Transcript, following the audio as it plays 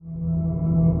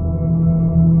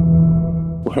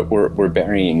we're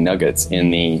burying nuggets in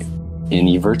the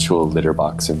virtual litter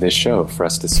box of this show for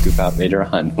us to scoop out later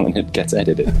on when it gets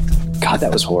edited. God,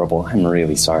 that was horrible. I'm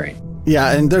really sorry.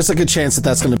 Yeah, and there's a good chance that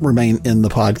that's going to remain in the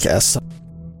podcast.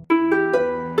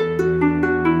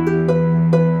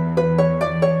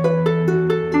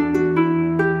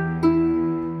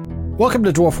 Welcome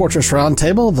to Dwarf Fortress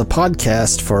Roundtable, the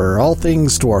podcast for all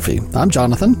things dwarfy. I'm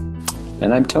Jonathan.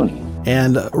 And I'm Tony.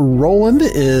 And Roland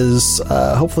is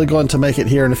hopefully going to make it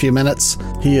here in a few minutes.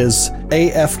 He is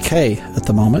AFK at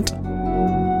the moment.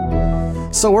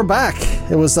 So we're back.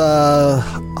 It was a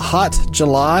hot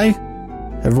July.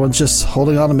 Everyone's just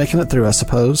holding on and making it through, I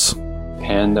suppose.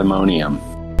 Pandemonium.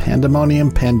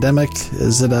 Pandemic.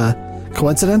 Is it a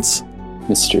coincidence?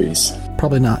 Mysteries.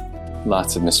 Probably not.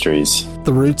 Lots of mysteries.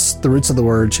 The roots of the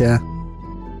words, yeah.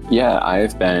 Yeah,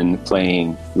 I've been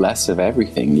playing less of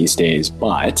everything these days,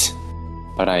 but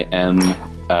I am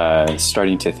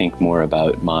starting to think more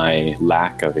about my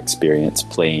lack of experience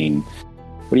playing,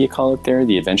 what do you call it there?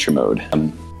 The adventure mode.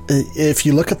 If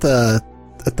you look at the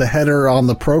header on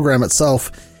the program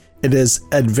itself, it is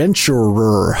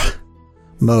adventurer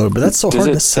mode, but that's so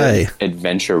hard to say.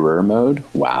 Adventurer mode?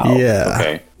 Wow. Yeah.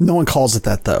 Okay. No one calls it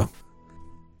that, though.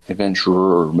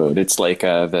 Adventurer mode. It's like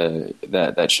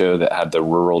that show that had the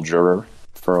rural juror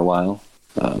for a while.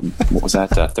 What was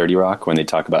that? 30 Rock, when they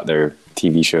talk about their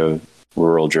TV show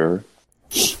Rural Juror.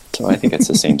 So I think it's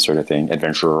the same sort of thing.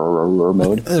 Adventurer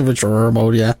mode. Adventurer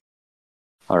mode, yeah.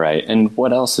 All right. And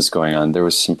what else is going on? There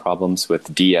was some problems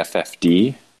with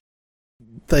DFFD.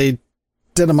 They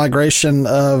did a migration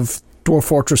of Dwarf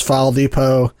Fortress File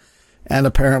Depot, and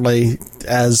apparently,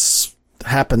 as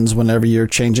happens whenever you're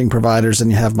changing providers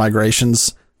and you have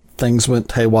migrations, things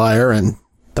went haywire and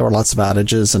there were lots of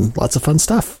outages and lots of fun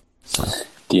stuff. So.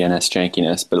 DNS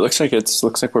jankiness, but it looks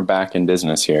like we're back in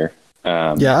business here.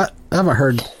 Yeah, I haven't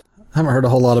heard a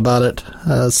whole lot about it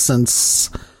since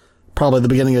probably the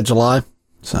beginning of July.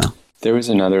 So there was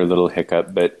another little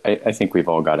hiccup, but I think we've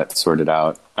all got it sorted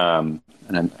out. And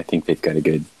I think they've got a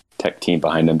good tech team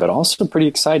behind them, but also pretty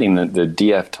exciting that the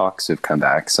DF talks have come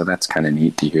back. So that's kind of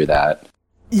neat to hear that.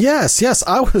 Yes.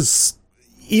 I was,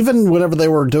 even whenever they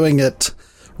were doing it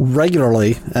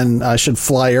regularly, and I should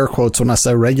fly air quotes when I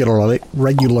say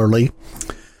regularly,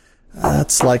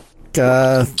 that's like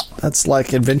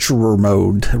adventurer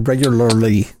mode,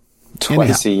 regularly.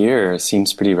 Twice a year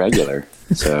seems pretty regular.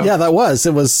 So yeah, it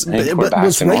was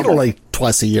regularly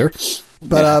twice a year,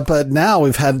 but now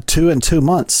we've had 2 in 2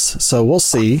 months, so we'll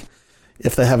see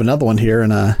if they have another one here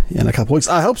in a couple weeks.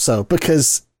 I hope so,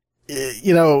 because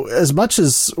as much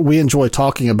as we enjoy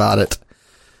talking about it,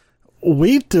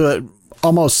 we do it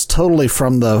almost totally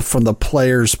from the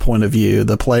player's point of view,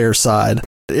 the player side.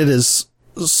 It is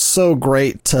so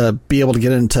great to be able to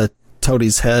get into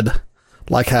Toadie's head,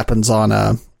 like happens on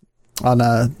a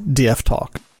DF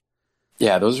talk.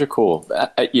 Yeah, those are cool.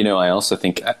 I also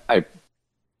think I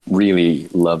really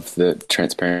love the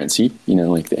transparency.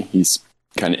 He's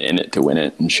kind of in it to win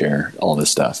it and share all this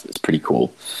stuff. It's pretty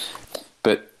cool.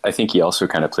 But I think he also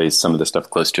kind of plays some of the stuff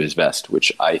close to his vest,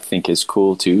 which I think is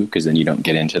cool too, because then you don't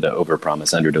get into the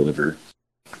overpromise, underdeliver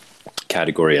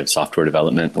category of software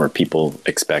development where people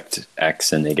expect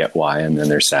X and they get Y and then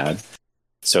they're sad.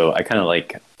 So I kind of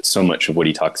like so much of what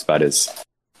he talks about is,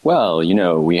 well,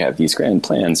 we have these grand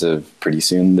plans of pretty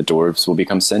soon the dwarves will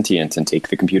become sentient and take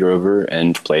the computer over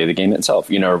and play the game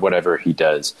itself, or whatever he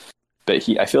does. But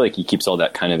I feel like he keeps all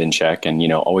that kind of in check and,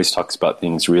 always talks about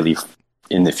things really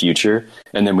in the future.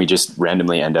 And then we just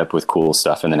randomly end up with cool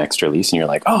stuff in the next release. And you're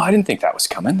like, oh, I didn't think that was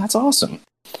coming. That's awesome.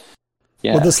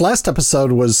 Yeah. Well, this last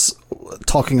episode was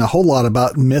talking a whole lot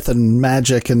about myth and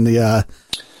magic and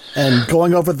and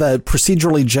going over the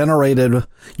procedurally generated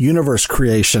universe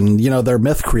creation, their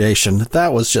myth creation.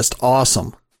 That was just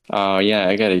awesome. Oh yeah.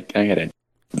 I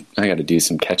gotta do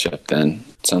some catch up then.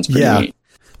 Sounds pretty neat.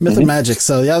 Myth and magic.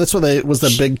 So yeah, that's what was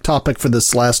the big topic for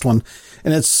this last one.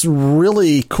 And it's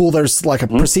really cool. There's like a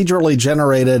procedurally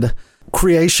generated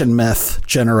creation myth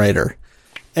generator.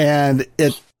 And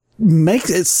it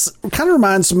kind of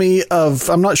reminds me of,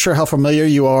 I'm not sure how familiar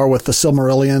you are with the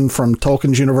Silmarillion from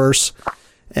Tolkien's universe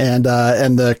and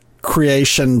the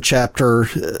creation chapter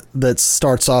that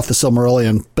starts off the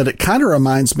Silmarillion, but it kind of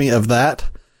reminds me of that.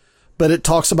 But it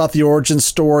talks about the origin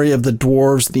story of the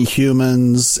dwarves, the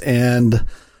humans, and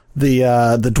the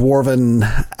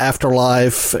dwarven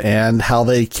afterlife and how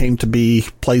they came to be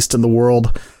placed in the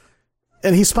world.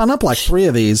 And he spun up like 3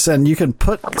 of these, and you can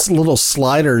put little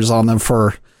sliders on them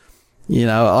for,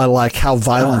 I like how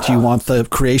violent you want the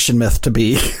creation myth to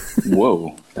be.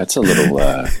 Whoa, that's a little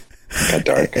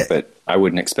dark, but I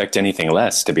wouldn't expect anything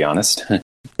less, to be honest.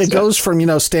 it goes from,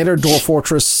 standard Dwarf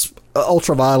Fortress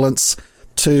ultraviolence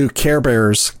to Care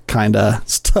Bears kind of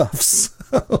stuff.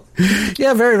 So,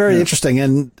 yeah, very, very interesting.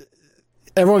 And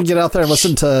everyone get out there and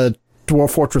listen to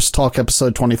Dwarf Fortress Talk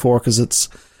episode 24 because it's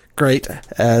great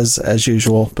as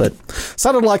usual. But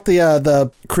sounded like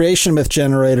the creation myth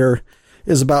generator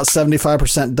is about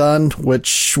 75% done,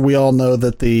 which we all know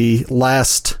that the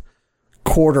last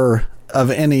quarter of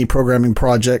any programming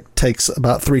project takes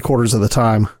about 3/4 of the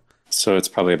time. So it's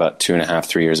probably about 2.5,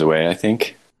 3 years away, I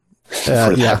think.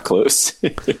 We're that close.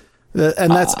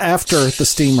 And that's after the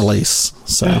Steam release.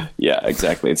 So yeah,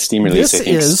 exactly. It's Steam release, I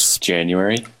think, is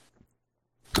January.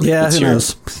 Yeah, who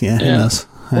knows? Yeah, who knows?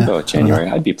 We'll go with January.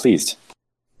 I'd be pleased.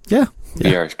 Yeah.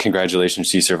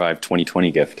 Congratulations, you survived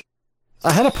 2020 gift.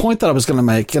 I had a point that I was going to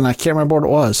make, and I can't remember what it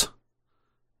was.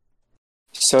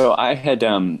 So I had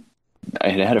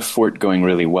had a fort going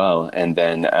really well, and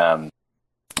then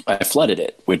I flooded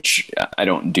it, which I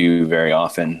don't do very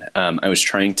often. I was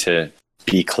trying to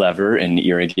be clever and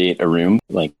irrigate a room.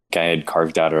 Like I had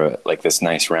carved out this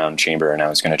nice round chamber, and I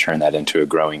was going to turn that into a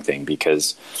growing thing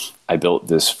because I built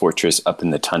this fortress up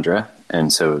in the tundra,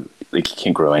 and so you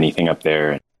can't grow anything up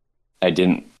there. I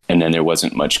didn't, and then there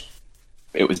wasn't much.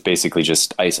 It was basically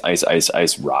just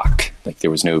ice, rock. Like there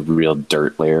was no real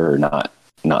dirt layer or not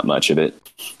much of it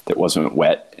that wasn't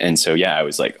wet. And so, I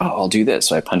was like, I'll do this.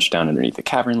 So I punched down underneath the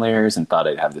cavern layers and thought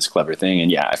I'd have this clever thing.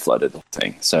 And I flooded the whole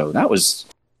thing. So that was,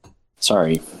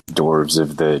 sorry, dwarves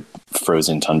of the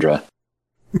frozen tundra.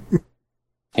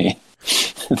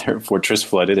 Their fortress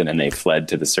flooded and then they fled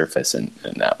to the surface. And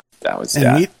that was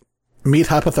that. Meet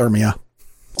hypothermia.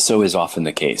 So is often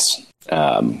the case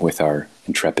with our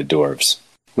intrepid dwarves.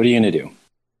 What are you going to do?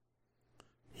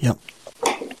 Yep.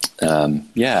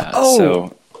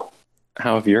 So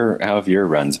how have your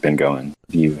runs been going?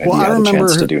 Have you had a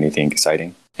chance to do anything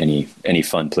exciting? Any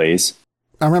fun plays?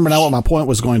 I remember now what my point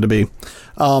was going to be.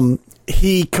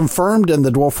 He confirmed in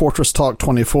the Dwarf Fortress Talk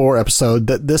 24 episode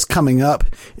that this coming up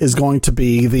is going to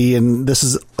be and this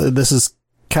is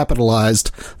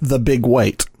capitalized, the big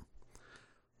wait.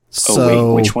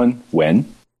 So, which one?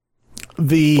 When?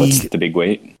 What's the big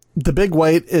wait? The big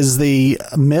wait is the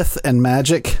Myth and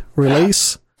Magic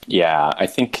release. Yeah, I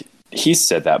think he's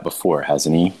said that before,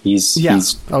 hasn't he? He's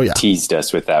teased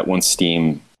us with that. Once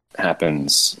Steam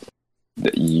happens,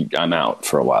 I'm out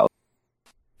for a while.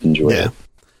 Enjoy it.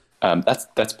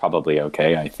 That's probably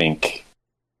okay. I think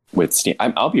with Steam,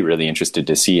 I'll be really interested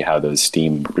to see how those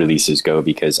Steam releases go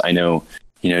because I know,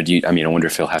 I wonder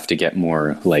if he'll have to get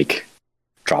more like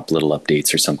drop little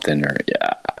updates or something. Or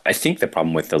I think the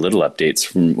problem with the little updates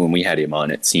from when we had him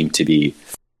on, it seemed to be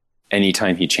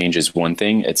anytime he changes one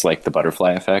thing, it's like the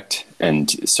butterfly effect. And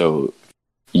so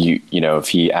if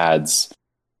he adds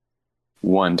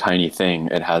one tiny thing,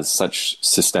 it has such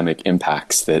systemic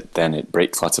impacts that then it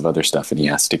breaks lots of other stuff and he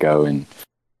has to go and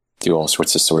do all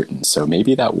sorts of sorting. So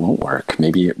maybe that won't work.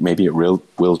 Maybe it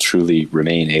will truly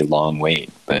remain a long wait,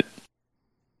 but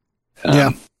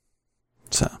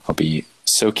so I'll be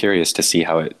so curious to see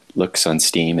how it looks on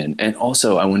Steam. And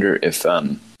also I wonder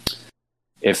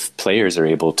if players are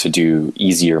able to do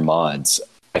easier mods.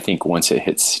 I think once it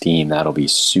hits Steam, that'll be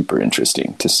super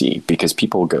interesting to see because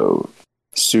people go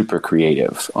super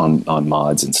creative on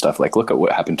mods and stuff. Like, look at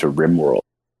what happened to RimWorld.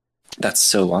 That's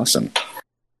so awesome.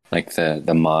 Like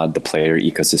the player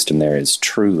ecosystem there is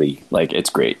truly like, it's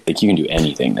great. Like you can do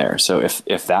anything there. So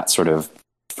if that sort of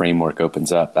framework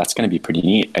opens up, that's going to be pretty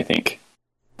neat, I think.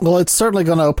 Well, it's certainly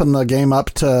going to open the game up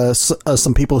to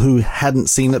some people who hadn't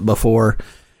seen it before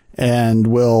and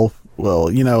will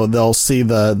they'll see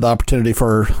the opportunity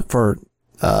for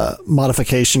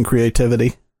modification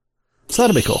creativity. So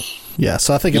that'll be cool. Yeah,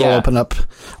 so I think it'll open up.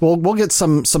 We'll get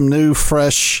some new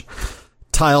fresh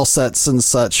tile sets and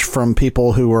such from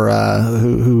people who were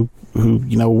who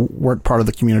weren't part of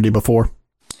the community before.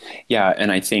 Yeah,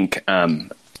 and I think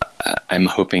I'm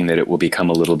hoping that it will become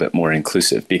a little bit more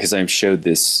inclusive because I've showed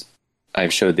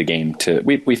the game to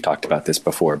we've talked about this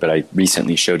before, but I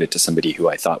recently showed it to somebody who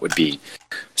I thought would be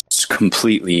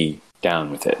completely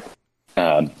down with it,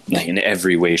 like in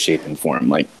every way, shape, and form.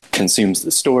 Like consumes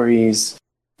the stories,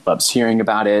 loves hearing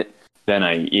about it. Then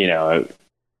I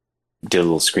did a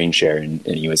little screen share, and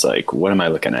he was like, "What am I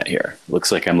looking at here?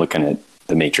 Looks like I'm looking at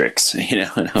The Matrix,"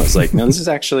 And I was like, "No, this is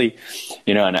actually,"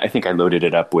 And I think I loaded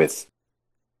it up with,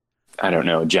 I don't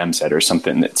know, a gem set or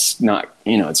something that's not,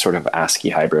 it's sort of ASCII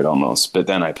hybrid almost. But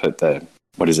then I put the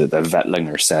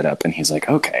Vettlinger setup, and he's like,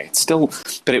 okay, it's still,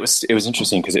 but it was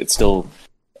interesting because it's still,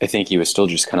 I think he was still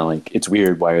just kind of like, it's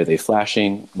weird. Why are they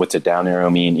flashing? What's a down arrow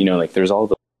mean? Like there's all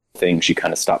the things you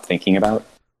kind of stop thinking about.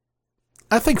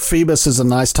 I think Phoebus is a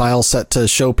nice tile set to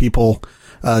show people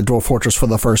Dwarf Fortress for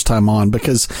the first time on,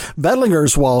 because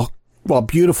Vedlinger's, while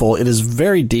beautiful, it is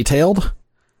very detailed.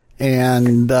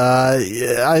 And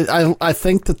I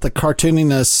think that the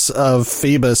cartooniness of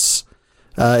Phoebus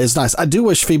is nice. I do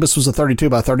wish Phoebus was a 32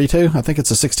 by 32. I think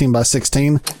it's a 16 by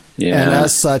 16. Yeah. And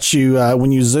as such, you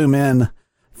when you zoom in,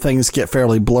 things get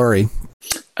fairly blurry.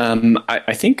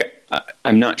 I think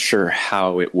I'm not sure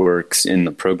how it works in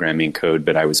the programming code,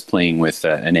 but I was playing with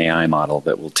an AI model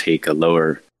that will take a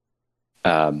lower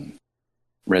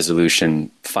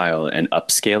resolution file and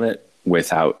upscale it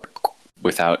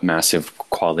without massive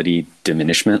quality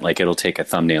diminishment. Like, it'll take a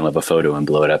thumbnail of a photo and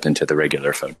blow it up into the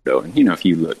regular photo. And, if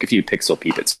you pixel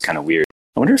peep, it's kind of weird.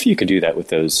 I wonder if you could do that with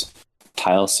those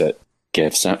tile set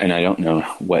GIFs. And I don't know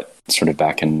what sort of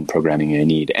back-end programming I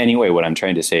need. Anyway, what I'm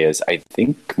trying to say is I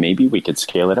think maybe we could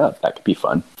scale it up. That could be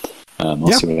fun.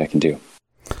 I'll see what I can do.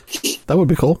 That would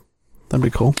be cool. That'd be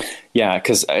cool. Yeah,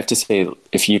 because I have to say,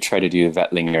 if you try to do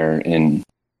Vettlinger in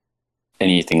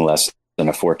anything less than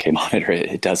a 4K monitor,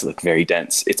 it does look very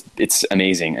dense. It's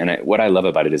amazing. And what I love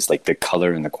about it is like the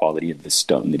color and the quality of the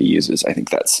stone that he uses. I think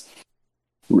that's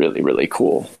really, really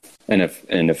cool. And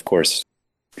of course,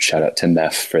 shout out to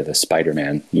Meph for the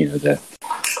Spider-Man, the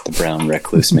brown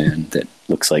recluse man that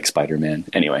looks like Spider-Man.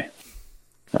 Anyway,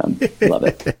 love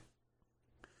it.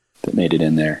 That made it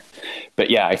in there. But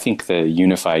yeah, I think the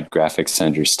unified graphics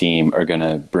under Steam are going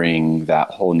to bring that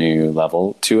whole new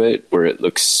level to it, where it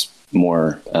looks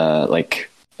more like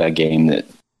a game that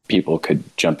people could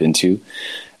jump into.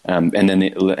 And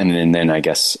then I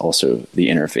guess also the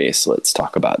interface. Let's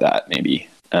talk about that maybe.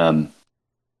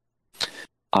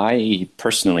 I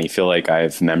personally feel like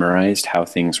I've memorized how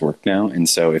things work now. And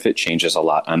so if it changes a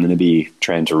lot, I'm going to be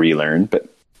trying to relearn,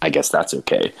 but I guess that's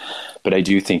okay. But I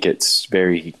do think it's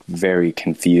very, very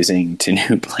confusing to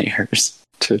new players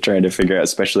to try to figure out,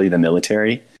 especially the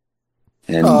military,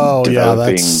 and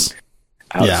developing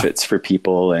outfits for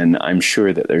people. And I'm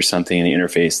sure that there's something in the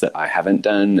interface that I haven't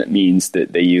done that means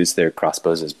that they use their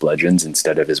crossbows as bludgeons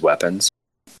instead of as weapons.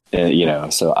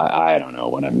 So I don't know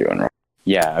what I'm doing wrong.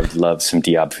 Yeah, I would love some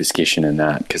deobfuscation in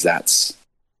that, because that's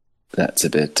a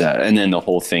bit... and then the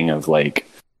whole thing of like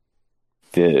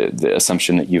the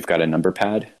assumption that you've got a number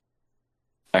pad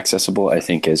accessible, I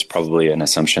think is probably an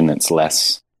assumption that's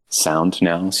less sound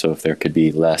now. So if there could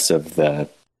be less of the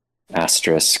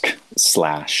asterisk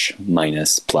 /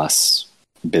 minus plus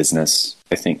business,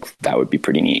 I think that would be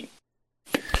pretty neat.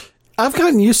 I've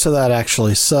gotten used to that,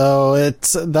 actually. So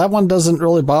that one doesn't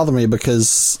really bother me,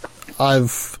 because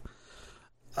I've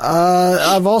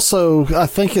also, I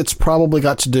think it's probably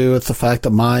got to do with the fact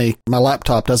that my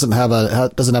laptop doesn't have a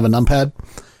numpad,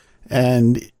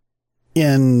 and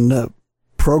in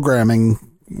programming,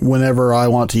 whenever I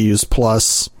want to use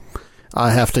plus,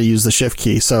 I have to use the shift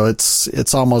key. So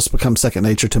it's almost become second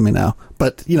nature to me now.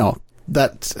 But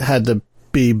that had to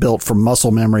be built from muscle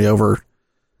memory over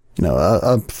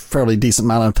a fairly decent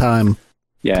amount of time.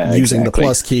 Yeah, using the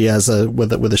plus key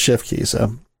with a shift key.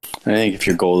 So I think if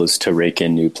your goal is to rake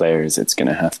in new players, it's going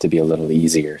to have to be a little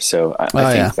easier. So I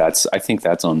think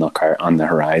that's on the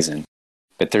horizon.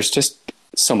 But there's just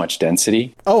so much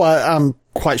density. Oh, I'm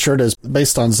quite sure it is,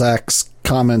 based on Zach's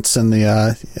comments in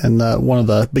one of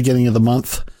the beginning of the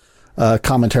month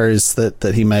commentaries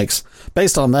that he makes.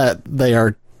 Based on that, they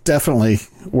are definitely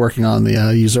working on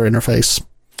the user interface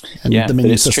and the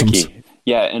menu systems. Tricky.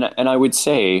 Yeah, and I would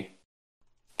say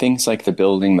things like the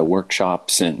building, the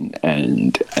workshops, and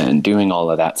doing all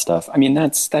of that stuff. I mean,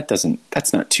 that's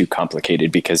not too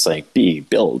complicated, because like B,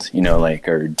 build,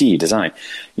 or D, design,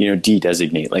 D,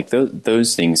 designate, like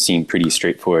those things seem pretty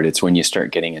straightforward. It's when you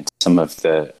start getting into some of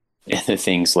the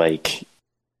things like,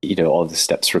 all the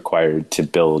steps required to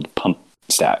build pump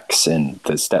stacks and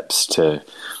the steps to,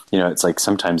 it's like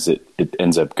sometimes it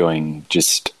ends up going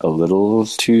just a little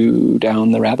too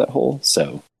down the rabbit hole.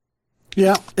 So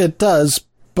yeah, it does.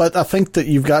 But I think that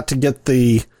you've got to get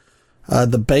the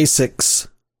basics,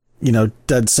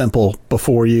 dead simple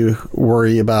before you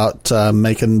worry about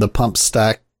making the pump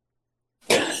stack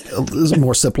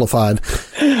more simplified.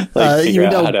 Figure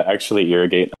out how to actually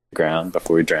irrigate the ground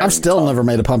before drowning. I've still never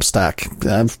made a pump stack.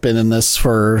 I've been in this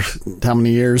for how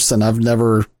many years, and I've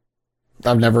never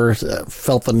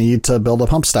felt the need to build a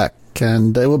pump stack,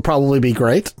 and it would probably be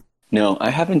great. No, I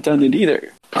haven't done it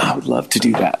either. I would love to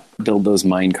do that. Build those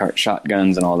minecart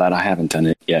shotguns and all that. I haven't done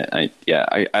it yet.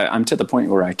 I'm to the point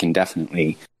where I can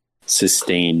definitely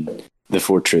sustain the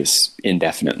fortress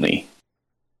indefinitely.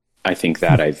 I think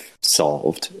that I've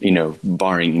solved,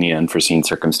 barring any unforeseen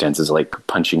circumstances like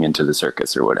punching into the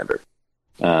circus or whatever.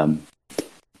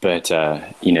 But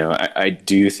I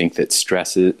do think that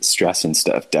stress and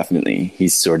stuff, definitely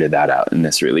he's sorted that out in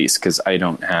this release, because I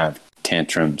don't have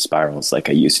tantrum spirals like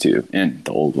I used to in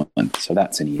the old one. So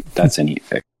that's a neat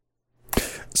fix.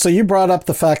 So you brought up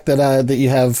the fact that you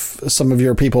have some of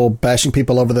your people bashing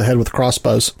people over the head with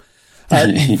crossbows.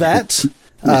 That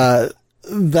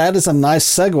is a nice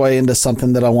segue into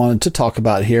something that I wanted to talk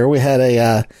about here. We had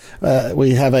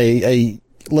we have a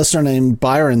listener named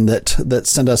Byron that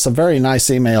sent us a very nice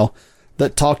email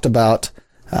that talked about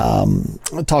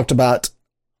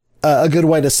a good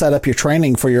way to set up your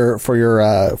training for your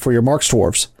Marks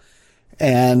Dwarves.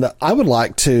 And I would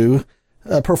like to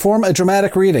perform a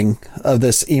dramatic reading of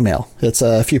this email. It's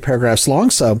a few paragraphs long,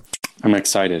 so I'm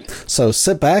excited. So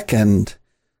sit back and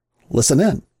listen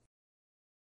in.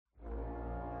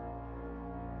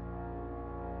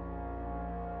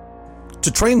 To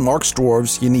train Marks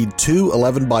Dwarves, you need 2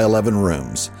 11x11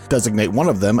 rooms. Designate one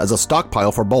of them as a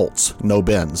stockpile for bolts, no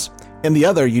bins. In the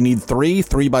other, you need 3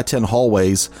 3x10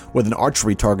 hallways with an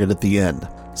archery target at the end.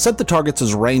 Set the targets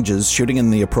as ranges, shooting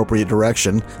in the appropriate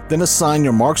direction, then assign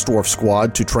your Marks Dwarf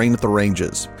squad to train at the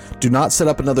ranges. Do not set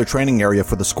up another training area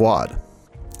for the squad.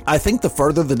 I think the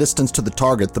further the distance to the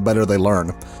target, the better they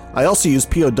learn. I also use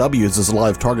POWs as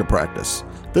live target practice.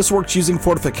 This works using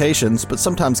fortifications, but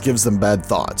sometimes gives them bad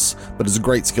thoughts, but is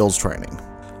great skills training.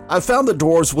 I've found that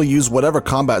dwarves will use whatever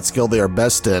combat skill they are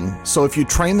best in, so if you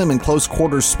train them in close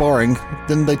quarters sparring,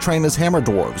 then they train as hammer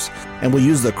dwarves, and will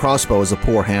use the crossbow as a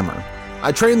poor hammer.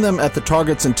 I train them at the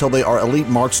targets until they are elite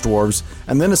Marks Dwarves,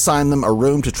 and then assign them a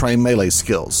room to train melee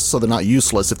skills, so they're not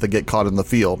useless if they get caught in the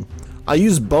field. I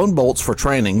use bone bolts for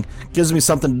training, gives me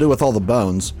something to do with all the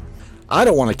bones. I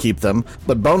don't want to keep them,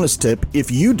 but bonus tip,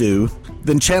 if you do,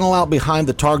 then channel out behind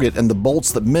the target and the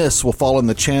bolts that miss will fall in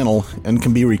the channel and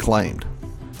can be reclaimed.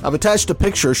 I've attached a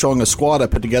picture showing a squad I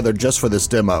put together just for this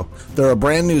demo. They're a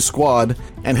brand new squad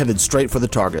and headed straight for the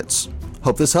targets.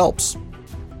 Hope this helps.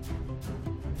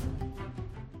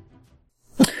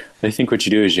 I think what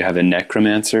you do is you have a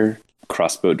necromancer,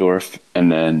 crossbow dwarf,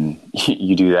 and then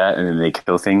you do that, and then they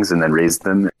kill things, and then raise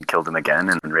them, and kill them again,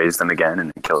 and then raise them again,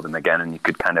 and then kill them again, and you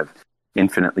could kind of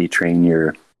infinitely train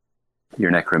your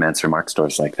necromancer Marks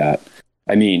Dwarves like that.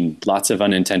 I mean, lots of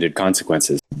unintended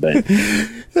consequences, but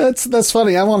that's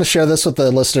funny. I want to share this with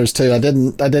the listeners too. I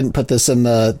didn't put this in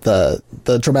the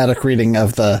dramatic reading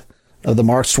of the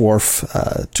Marks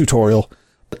Dwarf tutorial,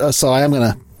 so I am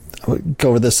going to go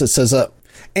over this. It says,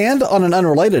 and on an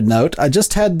unrelated note, I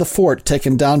just had the fort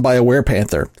taken down by a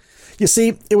werepanther. You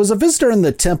see, it was a visitor in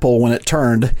the temple when it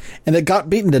turned, and it got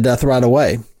beaten to death right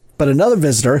away. But another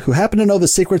visitor, who happened to know the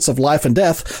secrets of life and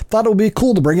death, thought it would be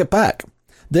cool to bring it back.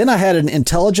 Then I had an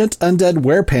intelligent undead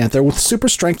werepanther with super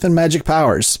strength and magic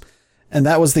powers. And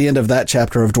that was the end of that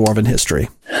chapter of Dwarven history.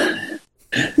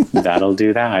 That'll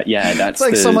do that. Yeah, that's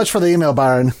Thanks so much for the email,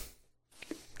 Byron.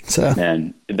 So,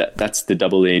 and that's the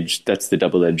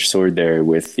double-edged sword there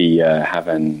with the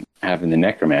having the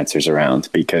necromancers around,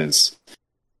 because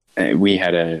I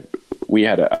had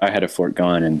a fort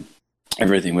gone and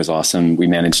everything was awesome. We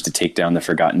managed to take down the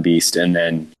Forgotten Beast, and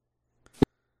then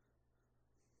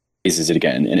raises it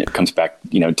again, and it comes back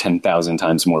 10,000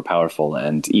 times more powerful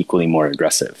and equally more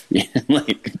aggressive.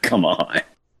 Like, come on,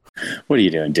 what are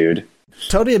you doing, dude?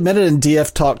 Tony admitted in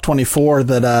DF Talk 24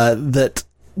 that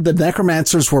the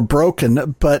necromancers were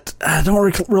broken, but I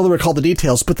don't really recall the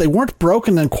details, but they weren't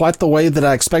broken in quite the way that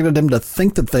I expected him to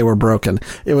think that they were broken.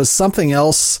 It was something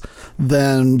else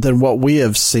than what we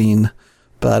have seen.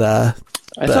 But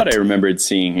I thought I remembered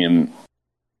seeing him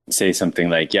say something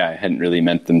like, yeah, I hadn't really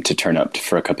meant them to turn up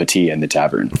for a cup of tea in the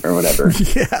tavern or whatever.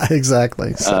 Yeah,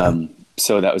 exactly.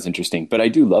 So that was interesting. But I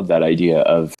do love that idea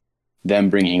of them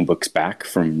bringing books back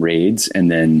from raids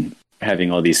and then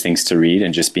having all these things to read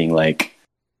and just being like,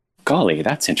 golly,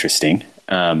 that's interesting.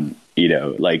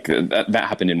 Like that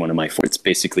happened in one of my forts.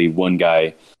 Basically, one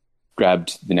guy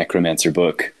grabbed the Necromancer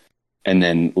book and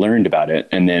then learned about it,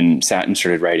 and then sat and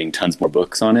started writing tons more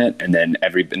books on it. And then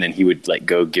he would like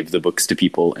go give the books to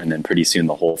people, and then pretty soon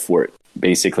the whole fort.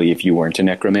 Basically, if you weren't a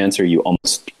necromancer, you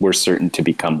almost were certain to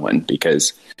become one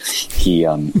because he,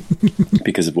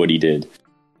 because of what he did.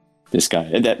 This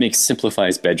guy that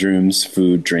simplifies bedrooms,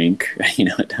 food, drink.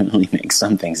 It definitely makes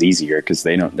some things easier because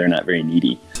they're not very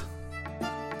needy.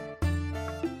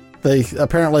 They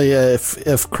apparently, if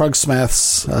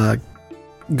Krugsmith's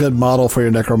good model for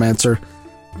your necromancer,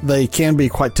 they can be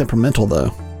quite temperamental,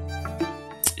 though.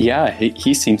 Yeah,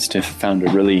 he seems to have found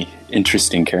a really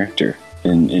interesting character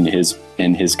in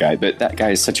his guy. But that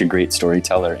guy is such a great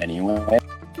storyteller anyway.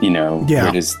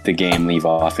 Where does the game leave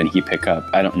off and he pick up?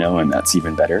 I don't know, and that's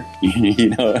even better.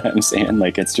 You know what I'm saying?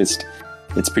 Like, it's just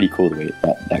it's pretty cool the way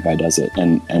that guy does it,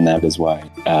 and that is why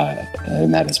he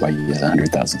has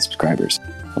 100,000 subscribers.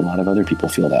 A lot of other people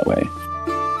feel that way.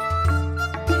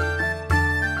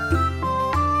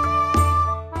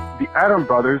 The Atom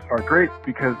Brothers are great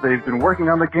because they've been working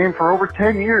on the game for over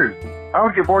 10 years. I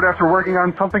would get bored after working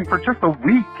on something for just a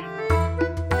week.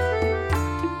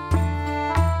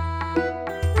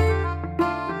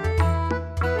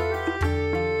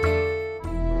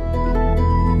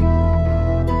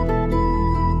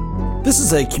 This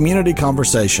is a community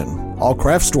conversation. All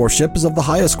craft storeship is of the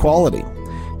highest quality.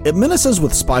 It menaces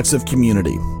with spikes of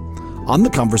community. On the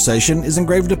conversation is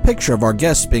engraved a picture of our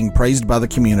guests being praised by the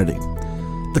community.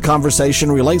 The conversation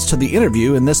relates to the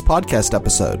interview in this podcast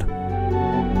episode.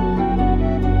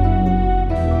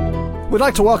 We'd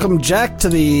like to welcome Jack to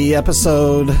the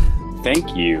episode.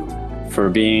 Thank you for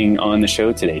being on the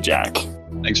show today, Jack.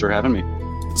 Thanks for having me.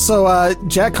 So,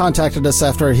 Jack contacted us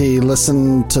after he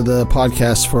listened to the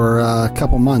podcast for a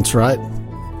couple months, right?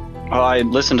 Oh, I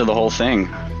listened to the whole thing.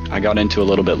 I got into a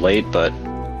little bit late, but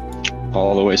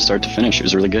all the way start to finish, it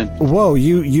was really good. Whoa,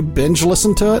 you binge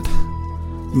listened to it?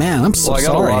 Man, I'm so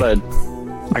sorry.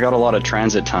 I got a lot of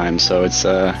transit time, so it's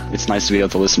nice to be able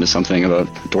to listen to something about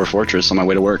Dwarf Fortress on my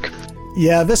way to work.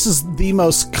 Yeah, this is the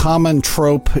most common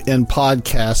trope in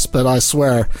podcasts, but I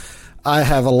swear, I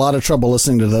have a lot of trouble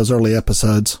listening to those early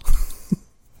episodes.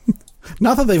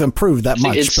 Not that they've improved that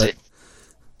much, but...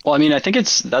 Well, I mean, I think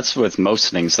that's with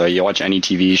most things, though. You watch any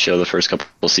TV show, the first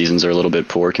couple seasons are a little bit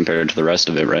poor compared to the rest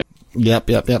of it, right? Yep.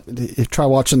 You try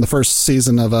watching the first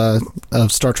season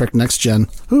of Star Trek Next Gen.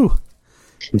 Ooh,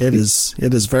 it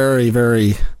is very,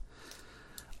 very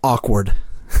awkward.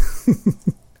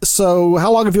 So,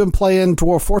 how long have you been playing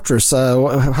Dwarf Fortress?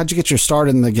 How'd you get your start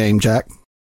in the game, Jack?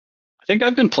 I think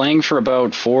I've been playing for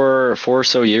about four or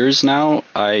so years now.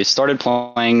 I started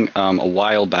playing a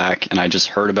while back, and I just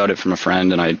heard about it from a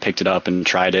friend, and I picked it up and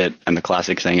tried it. And the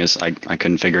classic thing is I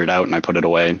couldn't figure it out, and I put it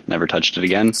away, never touched it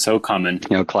again. So common.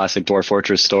 Classic Dwarf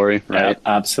Fortress story, right?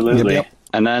 Yeah, absolutely. Yep.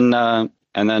 And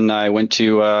then I went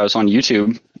to I was on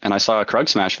YouTube, and I saw a Krug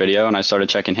Smash video, and I started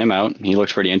checking him out. He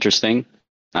looked pretty interesting.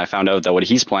 I found out that what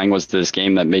he's playing was this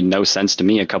game that made no sense to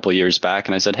me a couple of years back,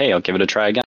 and I said, hey, I'll give it a try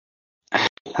again.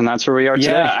 And that's where we are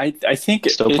today. Yeah, I think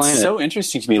it's so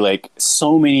interesting to me. Like,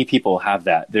 so many people have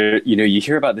that. You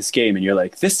hear about this game and you're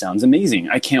like, this sounds amazing.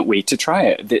 I can't wait to try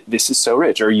it. This is so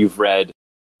rich. Or you've read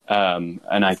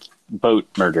Boat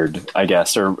Murdered, I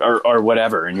guess, or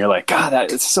whatever. And you're like, God,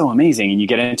 that is so amazing. And you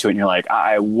get into it and you're like,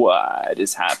 what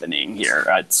is happening here?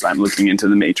 I'm looking into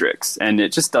the Matrix. And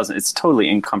it just doesn't, it's totally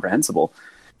incomprehensible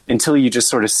until you just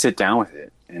sort of sit down with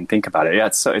it and think about it. Yeah,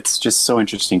 it's just so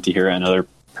interesting to hear another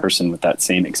person with that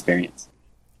same experience.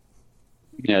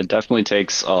 Yeah, it definitely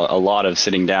takes a lot of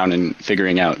sitting down and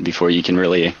figuring out before you can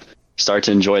really start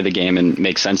to enjoy the game and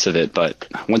make sense of it. But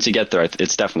once you get there,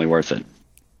 it's definitely worth it.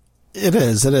 It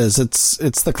is.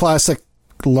 It's the classic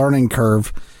learning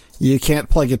curve. You can't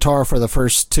play guitar for the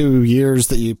first 2 years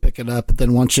that you pick it up, but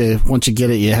then once you get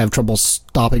it, you have trouble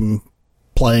stopping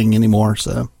playing anymore.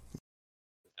 So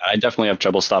I definitely have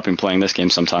trouble stopping playing this game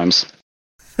sometimes.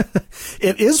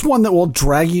 It is one that will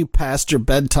drag you past your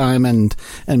bedtime and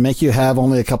make you have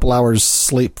only a couple hours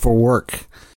sleep for work.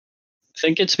 I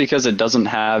think it's because it doesn't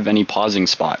have any pausing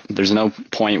spot. There's no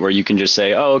point where you can just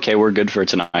say, oh, okay, we're good for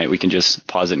tonight. We can just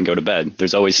pause it and go to bed.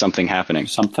 There's always something happening.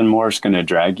 Something more is going to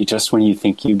drag you just when you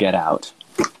think you get out.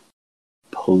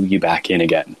 Pull you back in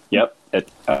again. Yep,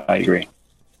 I agree.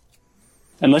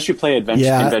 Unless you play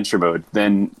adventure mode,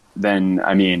 then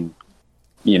I mean,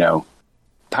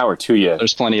 power to you.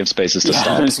 There's plenty of spaces to stop.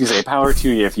 I was going to say, power to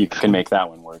you if you can make that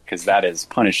one work, because that is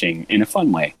punishing in a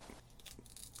fun way.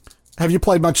 Have you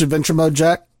played much adventure mode,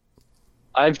 Jack?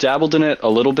 I've dabbled in it a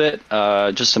little bit,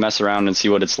 just to mess around and see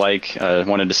what it's like. I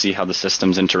wanted to see how the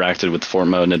systems interacted with fort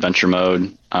mode and adventure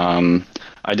mode.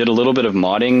 I did a little bit of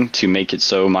modding to make it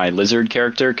so my lizard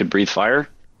character could breathe fire.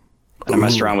 And I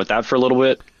messed around with that for a little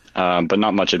bit, but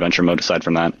not much adventure mode aside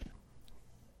from that.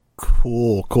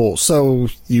 Cool. So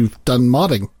you've done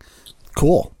modding.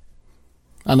 Cool.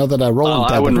 I know that I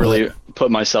I wouldn't really put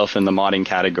myself in the modding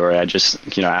category. I just,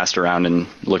 asked around and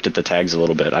looked at the tags a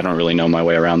little bit. I don't really know my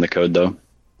way around the code, though.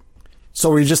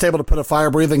 So were you just able to put a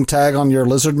fire-breathing tag on your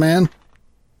lizard man?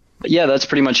 Yeah, that's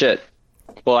pretty much it.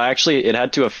 Well, actually, it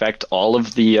had to affect all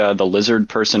of the lizard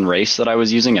person race that I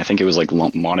was using. I think it was like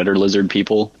monitor lizard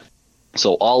people.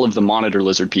 So all of the monitor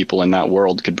lizard people in that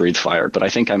world could breathe fire, but I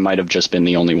think I might have just been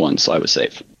the only one, so I was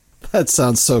safe. That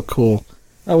sounds so cool.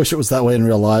 I wish it was that way in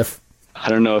real life. I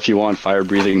don't know if you want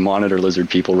fire-breathing monitor lizard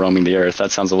people roaming the earth.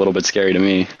 That sounds a little bit scary to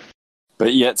me.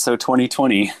 But yet, so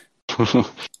 2020.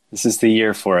 This is the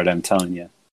year for it, I'm telling you.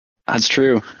 That's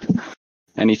true.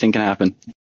 Anything can happen.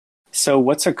 So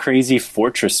what's a crazy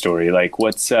fortress story? Like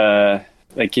what's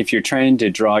like if you're trying to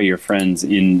draw your friends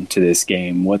into this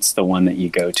game, what's the one that you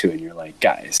go to and you're like,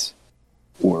 guys,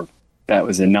 or that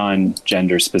was a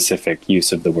non-gender specific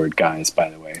use of the word guys, by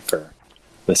the way, for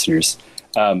listeners.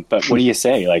 But what do you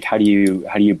say? Like, how do you,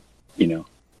 I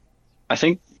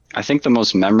think the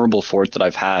most memorable fort that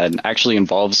I've had actually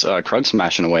involves Krug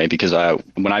Smash in a way, because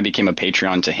when I became a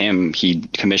Patreon to him, he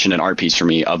commissioned an art piece for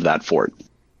me of that fort.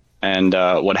 And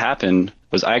what happened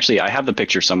was I have the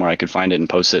picture somewhere. I could find it and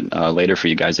post it later for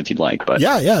you guys if you'd like. But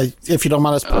yeah, if you don't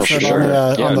mind us posting it sure.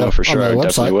 on the website.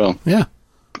 Definitely will. Yeah.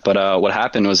 But what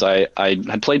happened was I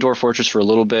had played Dwarf Fortress for a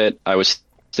little bit.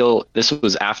 This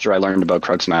was after I learned about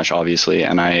Krug Smash, obviously,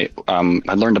 and I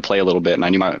learned to play a little bit, and I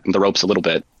knew the ropes a little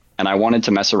bit. And I wanted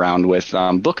to mess around with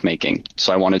bookmaking.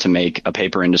 So I wanted to make a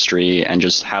paper industry and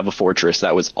just have a fortress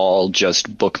that was all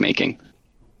just bookmaking.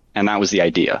 And that was the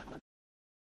idea.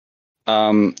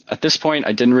 At this point,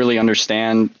 I didn't really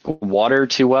understand water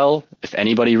too well, if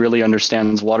anybody really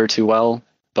understands water too well,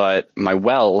 but my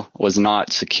well was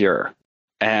not secure.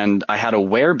 And I had a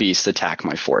werebeast attack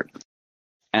my fort.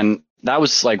 And that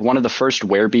was like one of the first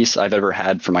werebeasts I've ever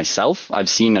had for myself. I've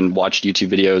seen and watched YouTube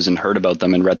videos and heard about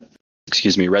them and read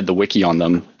the wiki on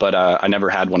them, but I never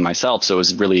had one myself. So it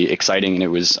was really exciting,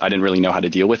 and I didn't really know how to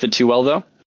deal with it too well though.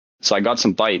 So I got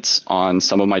some bites on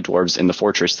some of my dwarves in the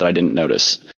fortress that I didn't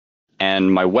notice.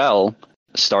 And my well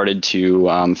started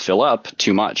to fill up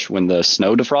too much when the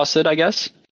snow defrosted, I guess.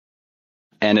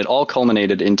 And it all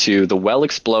culminated into the well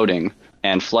exploding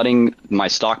and flooding my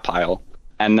stockpile.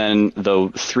 And then the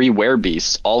 3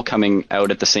 werebeasts all coming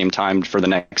out at the same time for the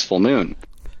next full moon.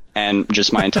 And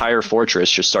just my entire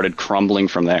fortress just started crumbling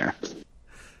from there.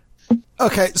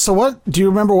 Okay, so do you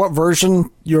remember what version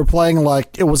you were playing?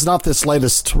 Like, it was not this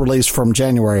latest release from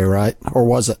January, right? Or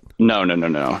was it? No.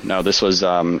 This was,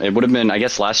 it would have been, I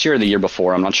guess, last year or the year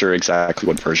before. I'm not sure exactly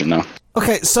what version, though.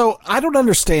 Okay, so I don't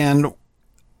understand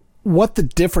what the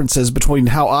difference is between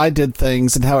how I did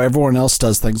things and how everyone else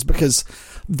does things, because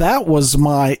that was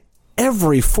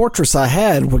every fortress I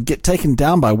had would get taken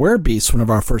down by werebeasts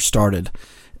whenever I first started.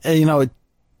 And,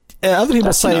 other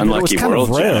people say it was kind of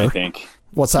rare. Jen, I think.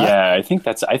 What's that? Yeah, I think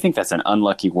that's an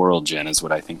unlucky world gen is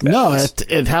what I think that is.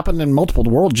 It happened in multiple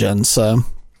world gens. So.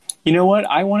 You know what?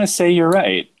 I want to say you're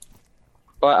right.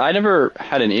 Well, I never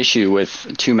had an issue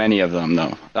with too many of them,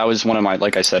 though. That was one of my,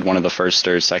 like I said, one of the first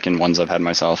or second ones I've had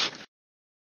myself.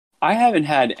 I haven't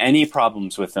had any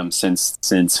problems with them since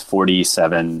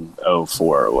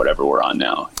 4704 or whatever we're on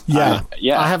now. Yeah.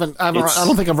 I haven't. I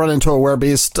don't think I've run into a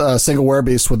werebeast, single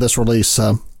werebeast with this release.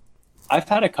 So. I've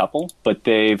had a couple, but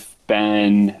they've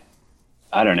been,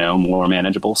 I don't know, more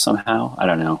manageable somehow. I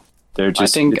don't know. They're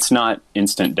just, it's not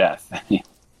instant death. It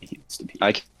used to be.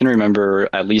 I can remember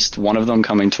at least one of them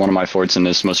coming to one of my forts in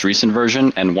this most recent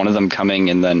version, and one of them coming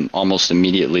and then almost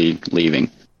immediately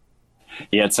leaving.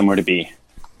 He had somewhere to be.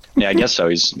 Yeah, I guess so.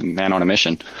 He's a man on a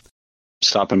mission.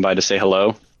 Stopping by to say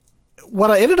hello.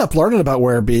 What I ended up learning about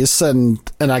werebeasts,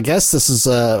 and I guess this is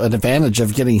an advantage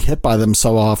of getting hit by them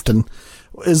so often,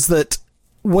 is that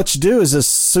what you do is as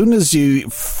soon as you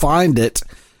find it,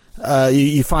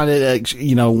 you find it, as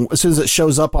soon as it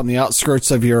shows up on the outskirts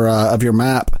of your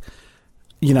map,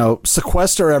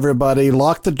 sequester everybody,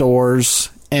 lock the doors,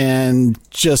 and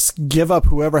just give up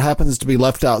whoever happens to be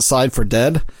left outside for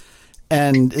dead.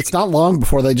 And it's not long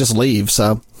before they just leave.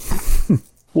 So,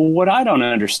 well, what I don't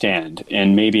understand,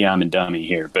 and maybe I'm a dummy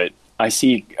here, but I've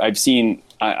seen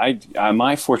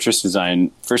my fortress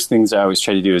design. First things I always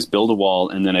try to do is build a wall,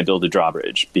 and then I build a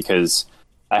drawbridge, because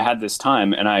I had this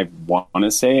time, and I want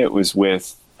to say it was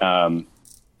with a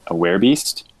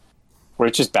werebeast, where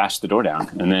it just bashed the door down,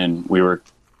 and then we were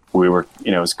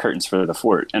it was curtains for the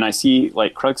fort. And I see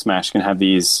like Krug Smash can have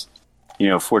these.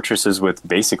 Fortresses with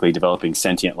basically developing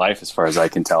sentient life, as far as I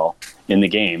can tell, in the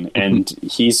game. And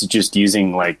he's just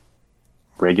using like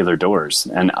regular doors.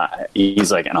 And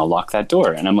he's like, and I'll lock that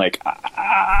door. And I'm like,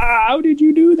 how did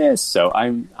you do this? So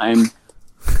I'm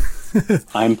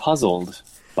puzzled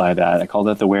by that. I call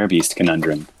that the werebeast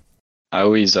conundrum. I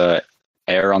always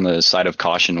err on the side of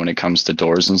caution when it comes to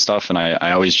doors and stuff. And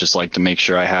I always just like to make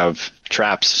sure I have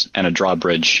traps and a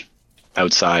drawbridge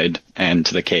outside and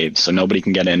to the cave, so nobody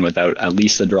can get in without at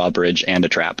least a drawbridge and a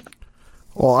trap.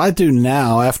 Well, I do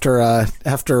now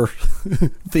after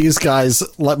these guys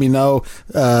let me know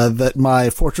that my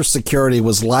fortress security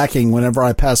was lacking whenever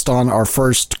I passed on our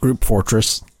first group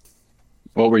fortress.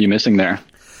 What were you missing there?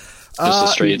 Just a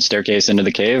straight staircase into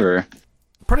the cave, or?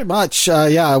 Pretty much,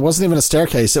 yeah. It wasn't even a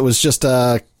staircase. It was just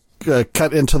cut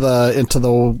into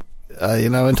the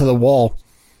wall,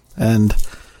 and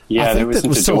Yeah, there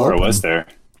wasn't a door, was there?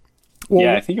 Well,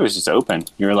 yeah, I think it was just open.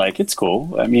 You were like, it's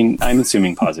cool. I mean, I'm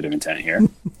assuming positive intent here.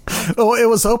 Oh, it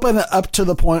was open up to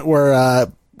the point where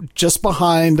just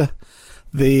behind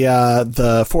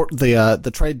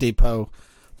the trade depot,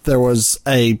 there was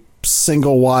a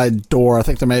single wide door. I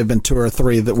think there may have been 2 or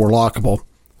 3 that were lockable.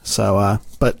 So,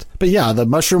 but yeah, the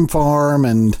mushroom farm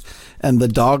and the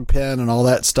dog pen and all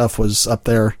that stuff was up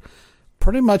there,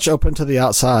 pretty much open to the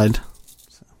outside.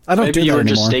 I don't. Maybe do you that were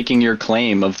just anymore. staking your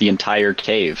claim of the entire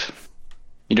cave.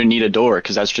 You don't need a door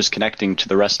because that's just connecting to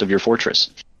the rest of your fortress.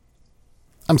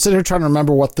 I'm sitting here trying to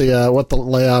remember what the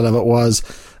layout of it was.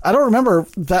 I don't remember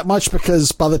that much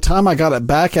because by the time I got it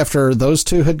back after those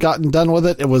 2 had gotten done with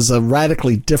it, it was a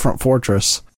radically different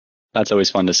fortress. That's always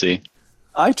fun to see.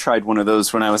 I tried one of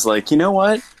those when I was like, you know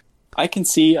what? I can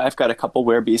see I've got a couple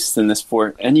werebeasts in this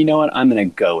fort, and you know what? I'm going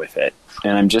to go with it.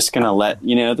 And I'm just going to let,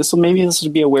 this will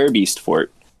be a werebeast fort.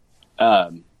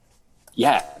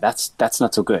 Yeah, that's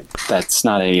not so good. That's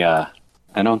not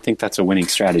I don't think that's a winning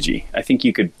strategy. I think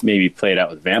you could maybe play it out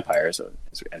with vampires,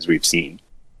 as we've seen.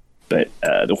 But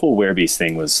the whole werebeast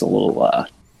thing was a little,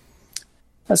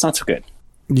 that's not so good.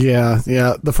 Yeah.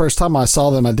 The first time I saw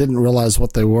them, I didn't realize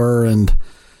what they were, and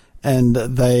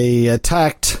they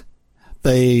attacked.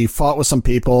 They fought with some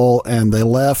people, and they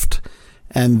left.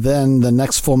 And then the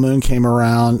next full moon came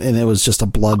around, and it was just a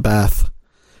bloodbath.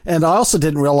 And I also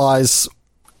didn't realize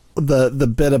the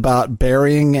bit about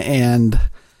burying and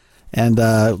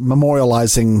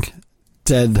memorializing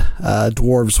dead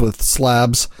dwarves with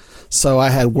slabs. So I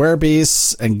had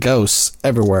werebeasts and ghosts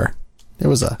everywhere. It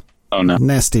was a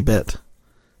nasty bit.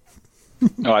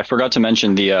 Oh, I forgot to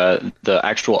mention the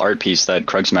actual art piece that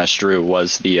Krugsmash drew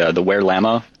was the were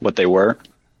llama, what they were,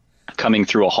 coming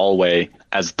through a hallway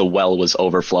as the well was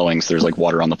overflowing. So there's like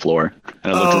water on the floor,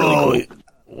 and it looked really cool.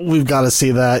 We've got to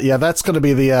see that. Yeah, that's going to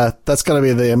be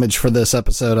the image for this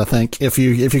episode, I think. If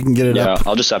you can get it up. Yeah,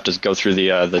 I'll just have to go through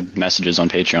the messages on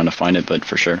Patreon to find it, but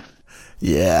for sure.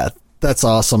 Yeah, that's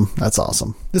awesome. That's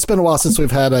awesome. It's been a while since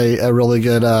we've had a really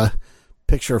good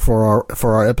picture for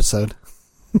our episode.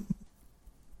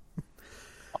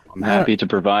 I'm happy to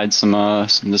provide some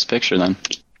this picture then.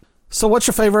 So, what's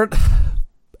your favorite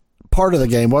part of the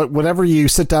game? Whenever you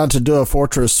sit down to do a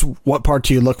fortress, what part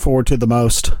do you look forward to the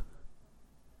most?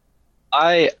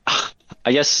 I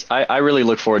guess I really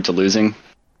look forward to losing.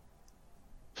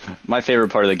 My favorite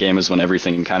part of the game is when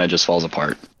everything kind of just falls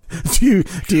apart. Do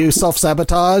you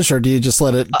self-sabotage, or do you just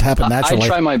let it happen naturally? I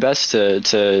try my best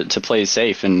to play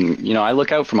safe, and I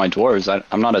look out for my dwarves.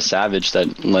 I'm not a savage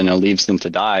that leaves them to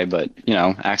die, but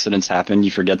accidents happen.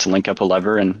 You forget to link up a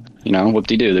lever, and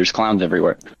whoop-de-doo, there's clowns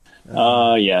everywhere.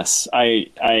 Yes, I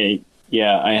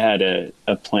had a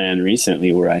plan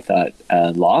recently where I thought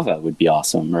lava would be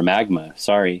awesome, or magma.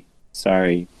 Sorry,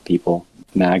 people,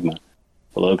 magma,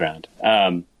 below ground.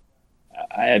 That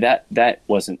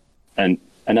wasn't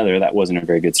that wasn't a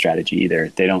very good strategy either.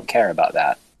 They don't care about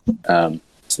that. So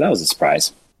that was a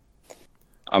surprise.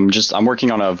 I'm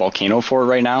working on a volcano fort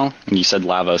right now, and you said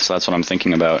lava, so that's what I'm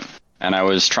thinking about. And I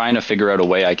was trying to figure out a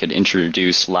way I could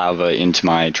introduce lava into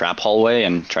my trap hallway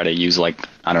and try to use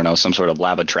some sort of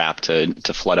lava trap to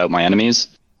flood out my enemies.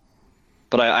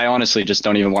 But I honestly just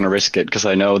don't even want to risk it because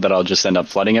I know that I'll just end up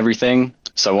flooding everything.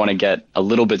 So I want to get a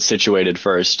little bit situated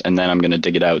first, and then I'm going to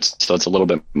dig it out. So it's a little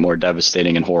bit more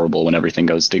devastating and horrible when everything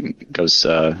goes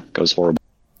horrible.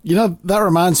 That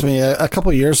reminds me, a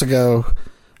couple years ago,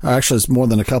 actually it's more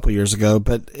than a couple years ago,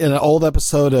 but in an old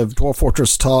episode of Dwarf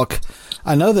Fortress Talk,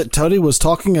 I know that Tony was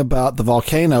talking about the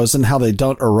volcanoes and how they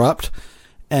don't erupt,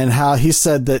 and how he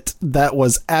said that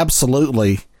was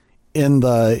absolutely in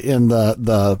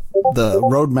the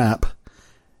roadmap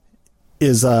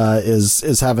is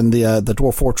having the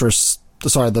Dwarf Fortress,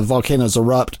 the volcanoes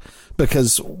erupt,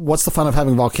 because what's the fun of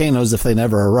having volcanoes if they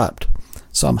never erupt?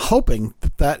 So I'm hoping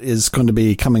that is going to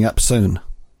be coming up soon.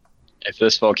 If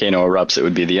this volcano erupts, it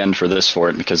would be the end for this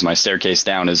fort because my staircase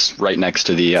down is right next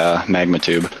to the magma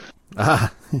tube.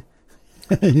 Ah,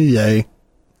 yay.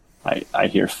 I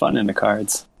hear fun in the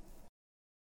cards.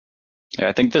 Yeah,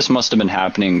 I think this must have been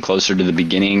happening closer to the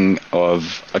beginning of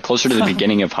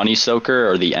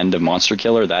Honeystoker or the end of Monster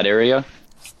Killer, that area.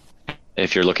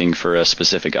 If you're looking for a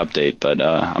specific update, but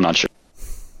I'm not sure.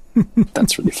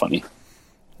 That's really funny.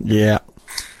 Yeah.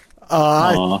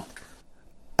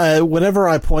 Whenever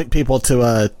I point people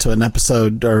to an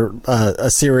episode or a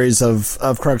series of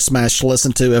Krugsmash to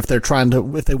listen to, if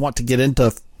they want to get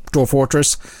into Dwarf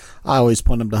Fortress, I always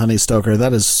point them to Honeystoker.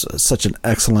 That is such an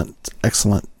excellent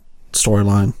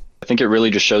storyline. I think it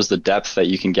really just shows the depth that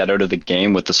you can get out of the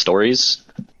game with the stories.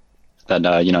 That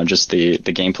just the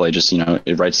gameplay, just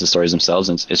it writes the stories themselves,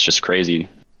 and it's just crazy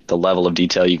the level of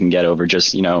detail you can get over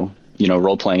just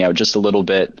role playing out just a little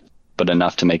bit, but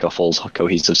enough to make a full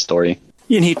cohesive story.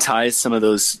 And he ties some of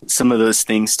those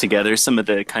things together. Some of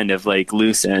the kind of like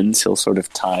loose ends he'll sort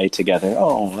of tie together.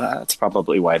 Oh, that's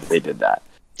probably why they did that.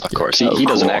 Of course, he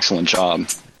does an excellent job.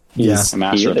 He's a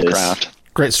master of the craft.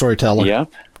 Great storyteller.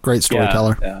 Yep. Great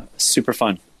storyteller. Yeah, super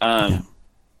fun. And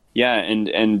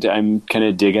I'm kind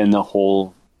of digging the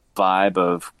whole vibe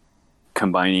of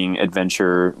combining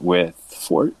adventure with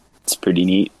fort. It's pretty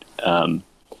neat.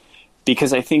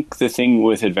 Because I think the thing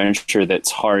with adventure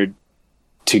that's hard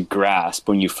to grasp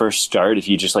when you first start, if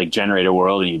you just like generate a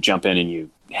world and you jump in and you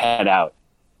head out,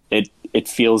 it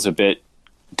feels a bit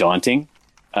daunting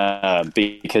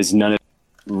because none of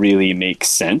it really makes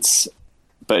sense.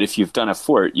 But if you've done a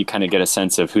fort, you kind of get a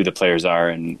sense of who the players are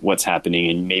and what's happening,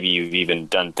 and maybe you've even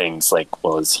done things like,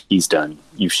 well, as he's done,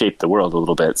 you've shaped the world a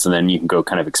little bit, so then you can go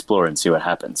kind of explore and see what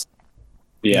happens.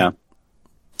 Yeah.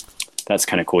 That's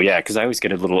kind of cool. Yeah, because I always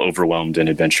get a little overwhelmed in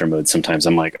adventure mode. Sometimes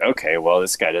I'm like, okay, well,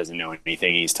 this guy doesn't know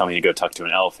anything. He's telling me to go talk to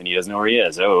an elf, and he doesn't know where he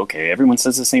is. Oh, okay. Everyone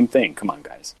says the same thing. Come on,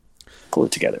 guys. Pull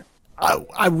it together.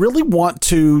 I really want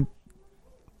to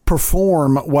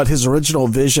perform what his original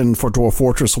vision for Dwarf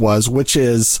Fortress was, which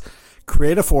is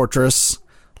create a fortress,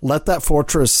 let that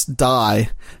fortress die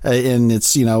in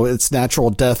its natural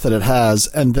death that it has,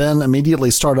 and then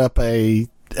immediately start up an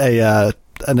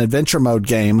adventure mode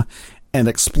game and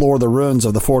explore the ruins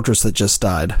of the fortress that just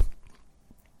died.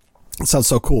 It sounds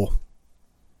so cool.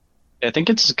 I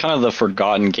think it's kind of the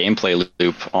forgotten gameplay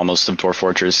loop almost of Dwarf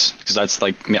Fortress, because that's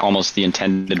like almost the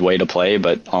intended way to play,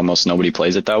 but almost nobody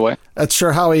plays it that way. That's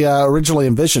sure how he originally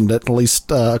envisioned it, at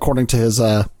least according to his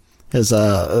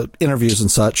interviews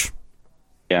and such.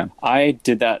 Yeah, I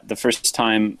did that the first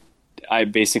time. I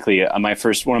basically one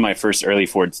of my first early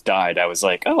forts died. I was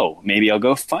like, oh, maybe I'll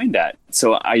go find that.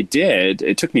 So I did.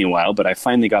 It took me a while, but I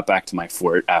finally got back to my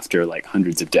fort after like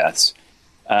hundreds of deaths.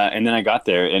 And then I got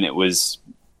there, and it was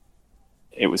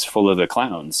full of the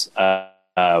clowns.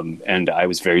 And I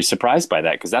was very surprised by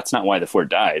that, because that's not why the fort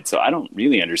died. So I don't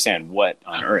really understand what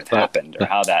on earth happened or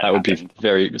how that would happened. Be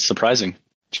very surprising.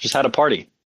 Just had a party.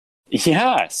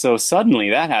 Yeah, so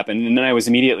suddenly that happened, and then I was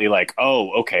immediately like, oh,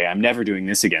 okay, I'm never doing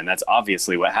this again. That's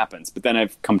obviously what happens. But then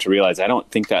I've come to realize I don't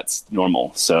think that's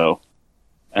normal, so...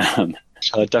 that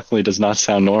definitely does not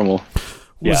sound normal.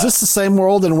 Was this the same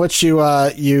world in which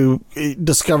you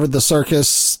discovered the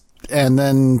circus and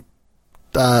then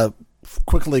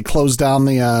quickly closed down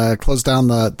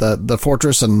the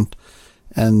fortress,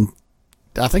 and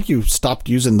I think you stopped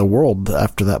using the world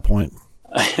after that point?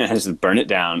 I just burn it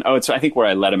down. Oh, it's I think where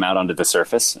I let him out onto the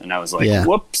surface, and I was like,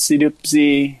 whoopsie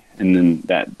doopsie. And then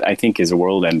that, I think, is a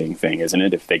world-ending thing, isn't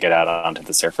it? If they get out onto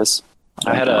the surface.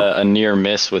 I had a near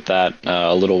miss with that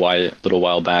a little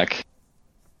while back,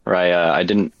 where I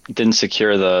didn't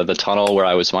secure the tunnel where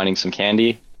I was mining some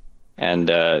candy, and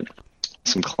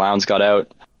some clowns got out,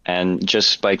 and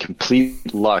just by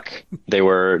complete luck, there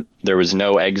was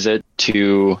no exit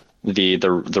to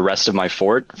the rest of my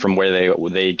fort from where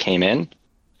they came in.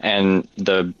 And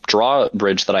the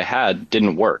drawbridge that I had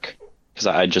didn't work because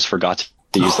I just forgot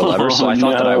to use the lever. So I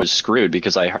thought that I was screwed,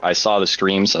 because I saw the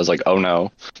screams. I was like, oh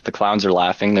no, the clowns are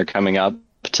laughing. They're coming up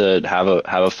to have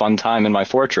a fun time in my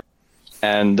fortress.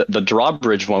 And the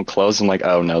drawbridge won't close. I'm like,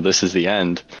 oh no, this is the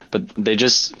end. But they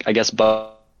just, I guess,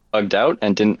 bugged out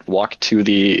and didn't walk to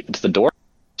the door.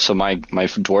 So my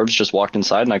dwarves just walked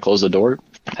inside, and I closed the door,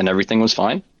 and everything was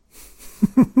fine.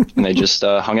 And they just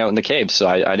hung out in the caves. So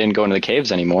I didn't go into the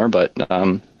caves anymore, but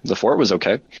the fort was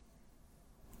okay.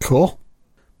 Cool.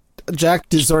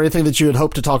 Jack, is there anything that you had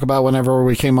hoped to talk about whenever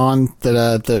we came on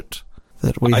that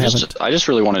we haven't? I just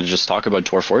really wanted to just talk about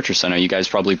Dwarf Fortress. I know you guys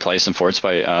probably play some forts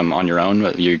by on your own,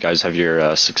 but you guys have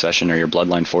your Succession or your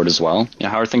Bloodline fort as well. Yeah,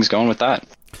 how are things going with that?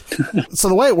 So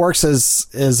the way it works is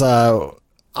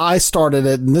I started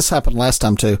it, and this happened last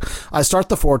time too. I start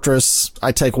the fortress.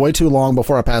 I take way too long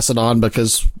before I pass it on,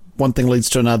 because one thing leads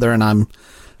to another, and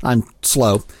I'm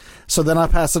slow. So then I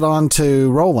pass it on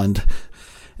to Roland,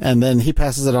 and then he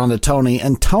passes it on to Tony.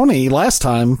 And Tony, last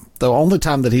time, the only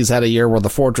time that he's had a year where the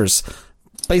fortress,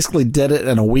 basically did it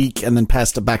in a week and then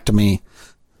passed it back to me.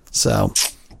 So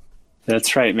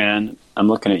that's right, man. I'm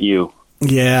looking at you.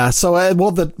 Yeah. So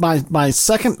my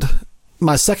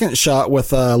second shot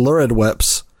with Lurid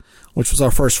Whips, which was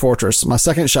our first fortress, my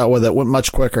second shot with it went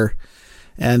much quicker.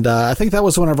 And I think that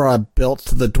was whenever I built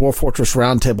the Dwarf Fortress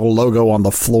Roundtable logo on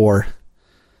the floor.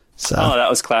 So, that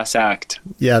was class act.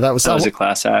 Yeah, that was a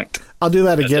class act. I'll do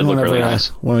that again whenever really nice.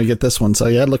 when we get this one. So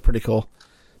yeah, it looked pretty cool.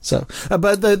 So,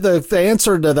 but the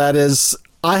answer to that is,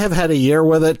 I have had a year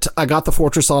with it. I got the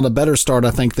Fortress on a better start,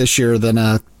 I think, this year than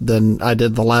I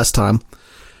did the last time.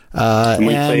 Can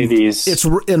we play these? It's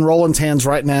in Roland's hands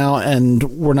right now, and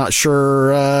we're not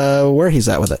sure where he's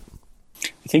at with it.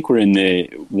 I think we're in the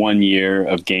 1 year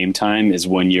of game time is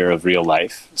 1 year of real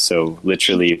life. So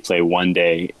literally you play 1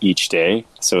 day each day.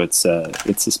 So it's a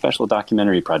special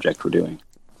documentary project we're doing.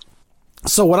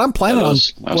 So what I'm planning on...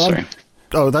 sorry.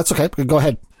 Oh, that's okay. Go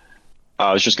ahead.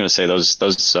 I was just going to say those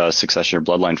successor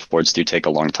bloodline forts do take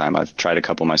a long time. I've tried a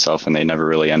couple myself, and they never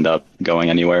really end up going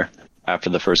anywhere after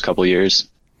the first couple years.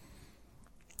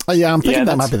 Yeah, I'm thinking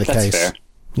that might be the case. Fair.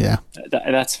 Yeah,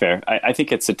 that's fair. I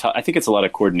think it's a lot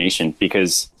of coordination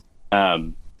because,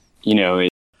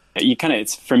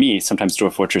 it's for me sometimes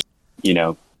Dwarf Fortress,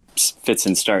 fits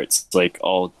and starts. Like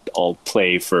I'll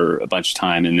play for a bunch of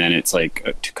time, and then it's like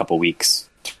a couple weeks,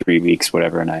 3 weeks,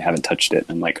 whatever, and I haven't touched it.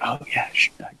 I'm like, oh yeah.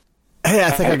 Hey,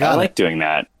 I think I got it. I like doing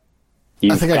that.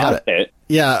 I think I got it.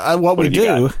 Yeah, what we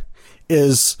do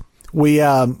is we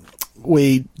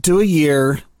do a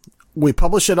year, we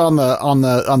publish it on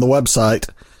the website,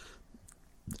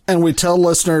 and we tell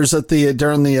listeners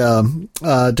during the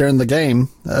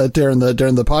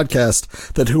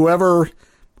podcast that whoever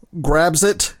grabs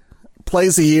it,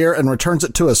 plays a year, and returns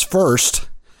it to us first,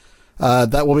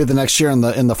 that will be the next year in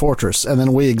the Fortress, and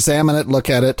then we examine it, look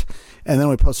at it, and then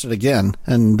we post it again,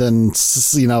 and then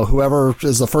whoever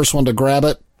is the first one to grab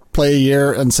it, play a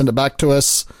year, and send it back to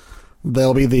us,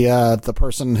 they'll be the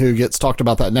person who gets talked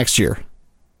about that next year.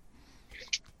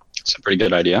 It's a pretty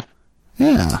good idea.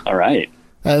 Yeah. All right.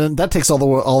 And that takes all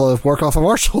the work off of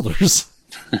our shoulders.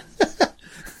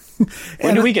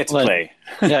 When do we get to play?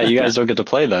 Yeah, you guys don't get to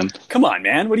play then. Come on,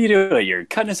 man. What are you doing? You're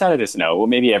cutting us out of this. No, well,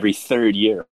 maybe every third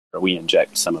year we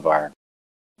inject some of our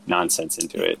nonsense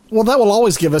into it. Well, that will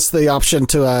always give us the option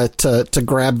to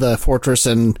grab the Fortress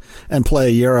and play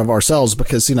a year of ourselves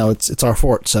because it's our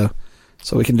fort, so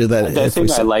we can do that. The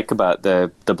thing I like about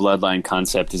the Bloodline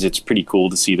concept is it's pretty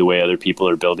cool to see the way other people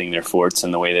are building their forts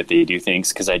and the way that they do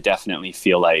things, because I definitely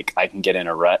feel like I can get in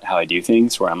a rut how I do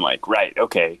things where I'm like, right,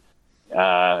 okay, and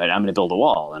I'm going to build a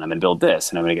wall, and I'm going to build this,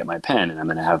 and I'm going to get my pen, and I'm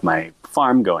going to have my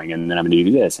farm going, and then I'm going to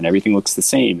do this, and everything looks the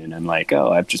same, and I'm like,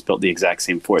 oh, I've just built the exact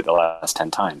same fort the last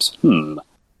 10 times.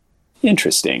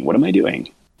 Interesting. What am I doing?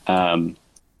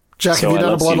 Jack, have you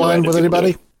done a Bloodline with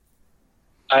anybody?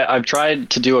 I've tried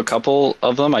to do a couple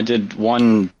of them. I did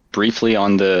one briefly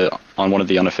on one of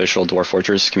the unofficial Dwarf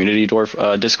Fortress community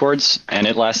dwarf discords, and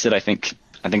it lasted. I think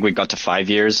we got to 5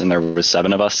 years, and there was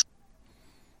 7 of us.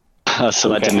 So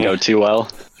that didn't go too well.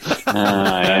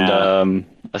 And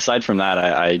aside from that,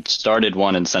 I started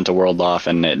one and sent a world off,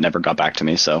 and it never got back to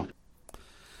me. So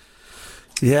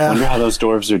yeah, I wonder how those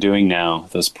dwarves are doing now.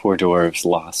 Those poor dwarves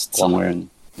lost somewhere in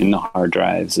the hard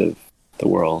drives of the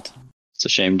world. It's a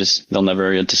shame. They'll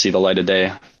never get to see the light of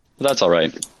day. But that's all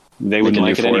right. They wouldn't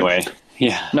like it anyway.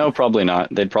 Yeah. No, probably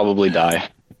not. They'd probably die.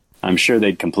 I'm sure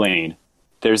they'd complain.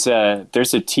 There's a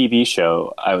TV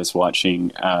show I was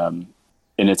watching, and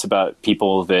it's about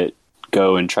people that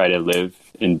go and try to live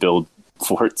and build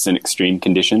forts in extreme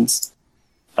conditions.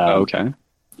 Okay.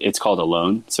 It's called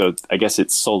Alone. So I guess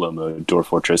it's solo mode, Dwarf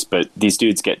Fortress. But these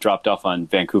dudes get dropped off on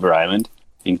Vancouver Island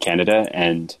in Canada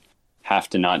and have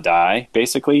to not die,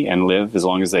 basically, and live as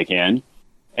long as they can.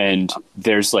 And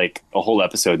there's like a whole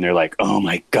episode, and they're like, oh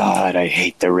my God, I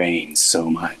hate the rain so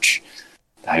much.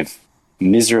 I'm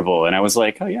miserable. And I was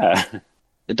like, oh yeah.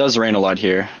 It does rain a lot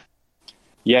here.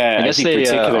 Yeah, I guess they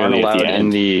aren't allowed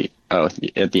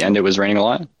at the end it was raining a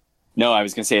lot? No, I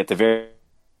was going to say at the very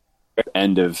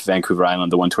end of Vancouver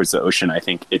Island, the one towards the ocean, I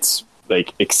think it's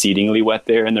like exceedingly wet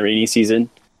there in the rainy season.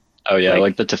 Oh yeah,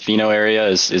 like the Tofino area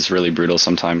is really brutal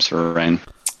sometimes for rain.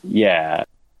 Yeah.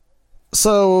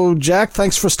 So, Jack,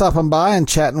 thanks for stopping by and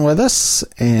chatting with us.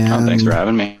 And thanks for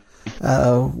having me.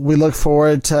 We look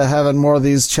forward to having more of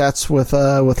these chats with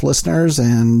listeners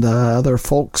and other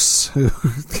folks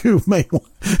who may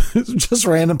just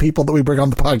random people that we bring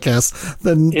on the podcast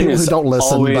than people who don't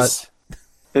listen.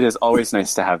 It is always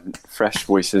nice to have fresh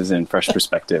voices and fresh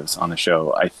perspectives on the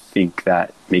show. I think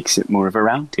that makes it more of a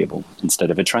round table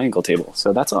instead of a triangle table.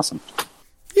 So that's awesome.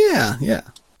 Yeah, yeah.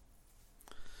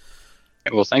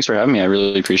 Well, thanks for having me. I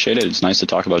really appreciate it. It's nice to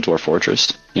talk about Dwarf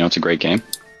Fortress. It's a great game.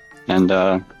 And,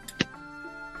 yeah.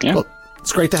 Well,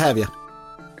 it's great to have you.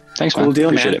 Thanks, man. Cool deal,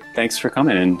 appreciate man. it. Thanks for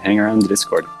coming and hang around the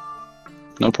Discord.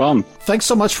 No problem. Thanks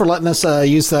so much for letting us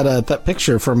use that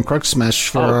picture from Crux Smash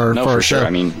for our show. Sure. I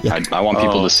mean, yeah. I want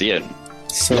people to see it.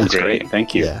 So great.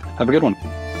 Thank you. Yeah. Have a good one.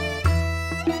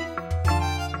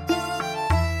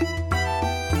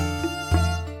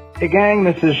 Hey gang,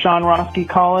 this is Sean Roski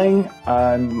calling.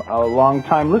 I'm a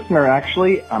long-time listener,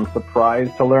 actually. I'm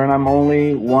surprised to learn I'm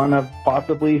only one of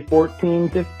possibly 14,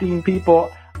 15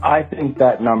 people. I think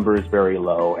that number is very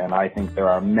low, and I think there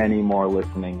are many more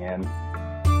listening in.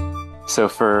 So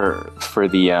for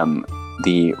the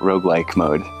roguelike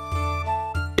mode,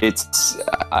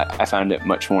 I found it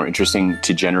much more interesting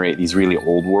to generate these really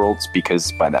old worlds,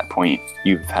 because by that point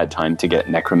you've had time to get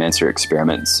necromancer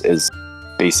experiments as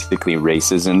basically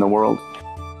races in the world.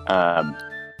 And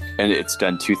it's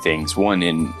done two things. One,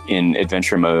 in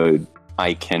adventure mode,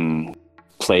 I can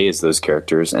play as those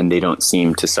characters and they don't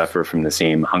seem to suffer from the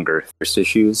same hunger thirst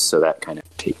issues, so that kind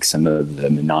of takes some of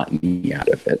the monotony out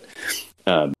of it.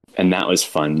 And that was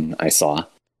fun, I saw.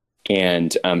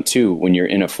 And two, when you're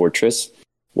in a fortress,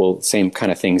 well, same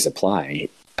kind of things apply.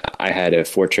 I had a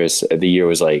fortress, the year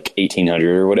was like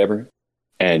 1800 or whatever,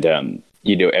 and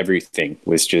everything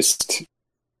was just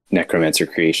necromancer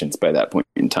creations by that point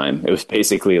in time. It was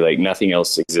basically like nothing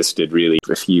else existed really.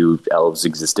 A few elves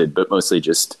existed, but mostly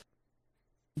just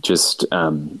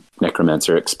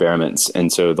necromancer experiments.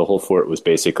 And so the whole fort was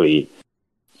basically,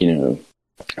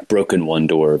 broken one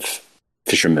dwarf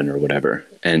fisherman or whatever.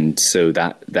 And so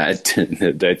that I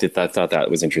thought that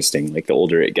was interesting. Like, the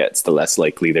older it gets, the less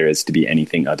likely there is to be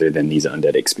anything other than these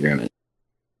undead experiments.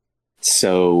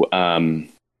 So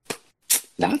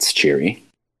that's cheery.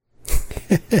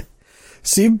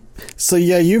 So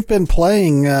yeah, you've been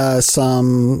playing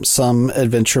some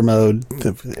adventure mode,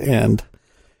 and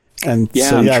yeah,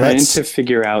 so, I'm trying that's to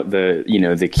figure out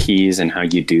the keys and how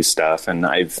you do stuff, and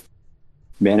I've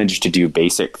managed to do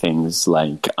basic things.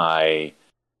 Like, I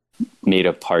made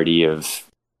a party of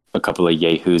a couple of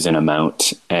yahoos and a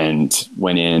mount and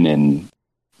went in and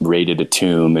raided a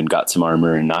tomb and got some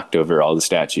armor and knocked over all the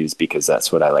statues, because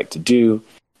that's what I like to do.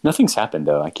 Nothing's happened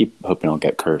though. I keep hoping I'll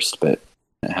get cursed, but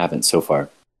I haven't so far.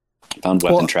 Found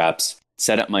weapon traps,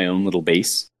 set up my own little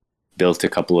base, built a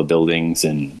couple of buildings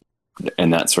and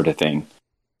that sort of thing,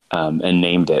 and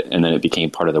named it, and then it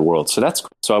became part of the world. So that's cool.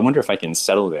 So I wonder if I can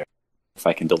settle there, if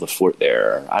I can build a fort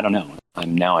there. I don't know.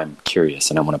 I'm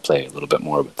curious, and I want to play a little bit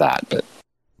more with that. But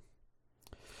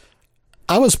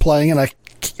I was playing and I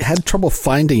had trouble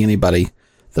finding anybody.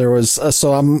 There was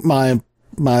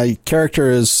my character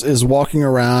is walking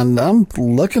around. I'm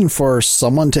looking for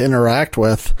someone to interact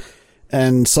with,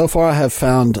 and so far I have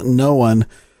found no one.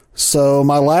 So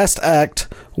my last act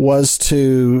was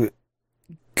to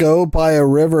go by a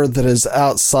river that is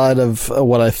outside of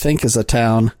what I think is a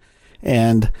town,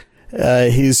 and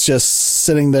he's just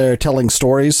sitting there telling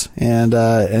stories and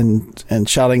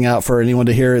shouting out for anyone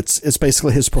to hear. It's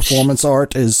basically his performance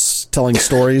art is telling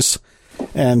stories,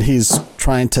 and he's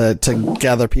trying to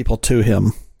gather people to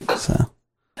him. So,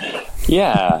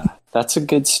 yeah, that's a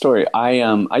good story.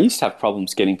 I used to have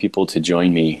problems getting people to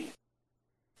join me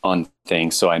on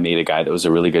things, so I made a guy that was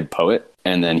a really good poet,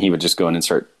 and then he would just go in and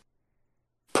start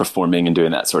performing and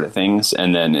doing that sort of things.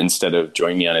 And then instead of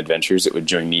joining me on adventures, it would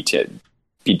join me to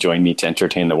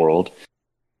entertain the world.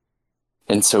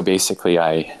 And so basically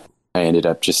I ended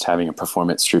up just having a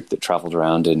performance troupe that traveled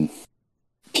around and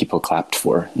people clapped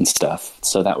for and stuff.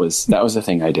 So that was the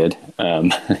thing I did.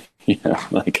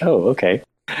 Like, oh, okay,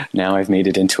 now I've made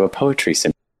it into a poetry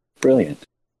sim. Brilliant.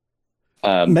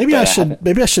 Maybe I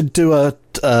should do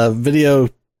a video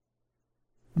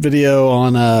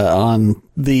on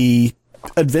the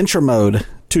adventure mode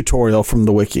tutorial from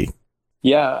the wiki.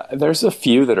 Yeah, there's a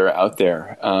few that are out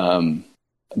there.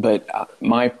 But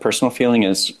my personal feeling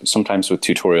is sometimes with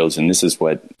tutorials, and this is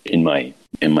what in my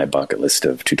bucket list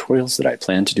of tutorials that I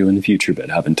plan to do in the future but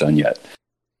haven't done yet,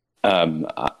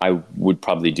 I would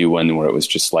probably do one where it was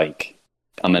just like,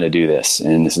 I'm going to do this,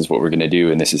 and this is what we're going to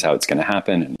do, and this is how it's going to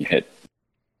happen. And you hit,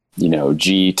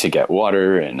 G to get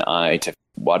water, and I to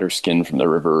water skin from the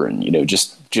river, and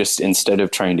just instead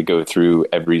of trying to go through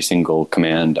every single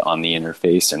command on the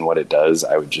interface and what it does,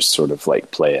 I would just sort of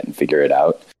like play it and figure it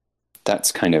out.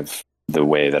 That's kind of the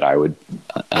way that I'm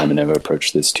going to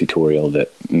approach this tutorial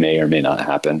that may or may not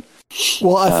happen.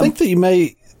 Well, I think that you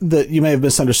may have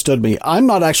misunderstood me. I'm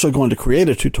not actually going to create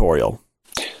a tutorial.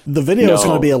 The video is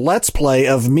going to be a let's play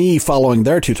of me following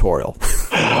their tutorial.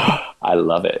 I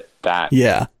love it. That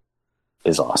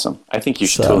is awesome. I think you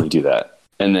should totally do that.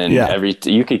 And then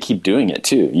you could keep doing it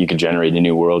too. You could generate a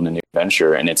new world and a new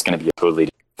adventure, and it's going to be a totally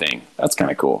different thing. That's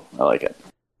kind of cool. I like it.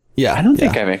 Yeah. I don't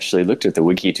think I've actually looked at the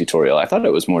wiki tutorial. I thought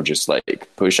it was more just like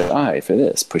push I for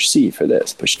this, push C for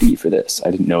this, push D for this. I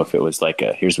didn't know if it was like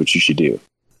here's what you should do.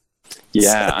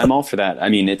 Yeah, I'm all for that. I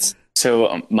mean,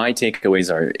 my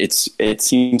takeaways are it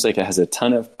seems like it has a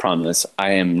ton of promise.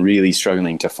 I am really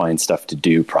struggling to find stuff to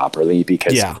do properly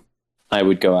because I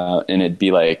would go out and it'd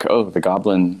be like, oh, the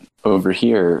goblin over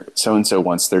here, so-and-so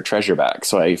wants their treasure back.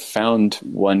 So I found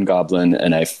one goblin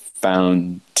and I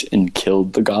found and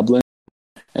killed the goblin.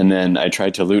 And then I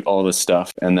tried to loot all this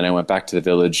stuff. And then I went back to the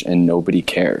village and nobody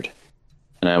cared.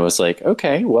 And I was like,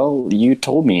 okay, well, you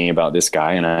told me about this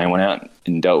guy and I went out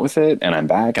and dealt with it and I'm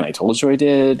back and I told you I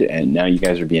did. And now you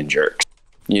guys are being jerks.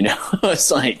 You know, it's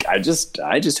like, I just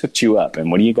hooked you up.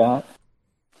 And what do you got?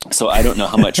 So I don't know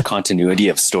how much continuity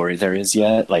of story there is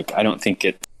yet. Like, I don't think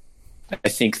I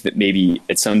think that maybe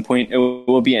at some point it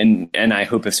will be. And I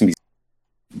hope if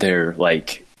they're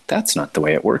like, that's not the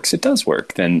way it works. It does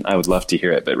work. Then I would love to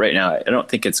hear it. But right now, I don't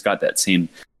think it's got that same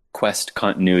quest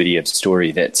continuity of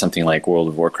story that something like World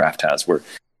of Warcraft has, where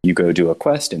you go do a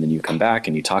quest and then you come back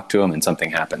and you talk to them and something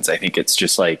happens. I think it's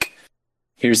just like,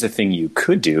 here's the thing you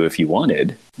could do if you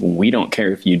wanted. We don't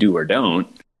care if you do or don't,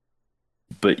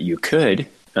 but you could.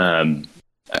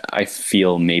 I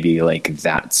feel maybe like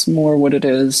that's more what it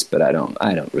is, but I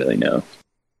don't really know.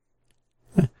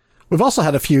 We've also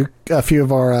had a few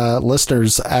of our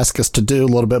listeners ask us to do a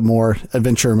little bit more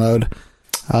adventure mode.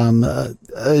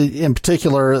 In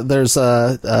particular, there's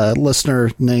a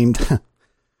listener named,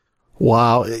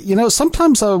 wow, you know,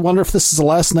 sometimes I wonder if this is a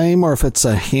last name or if it's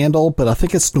a handle, but I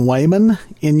think it's Nuayman,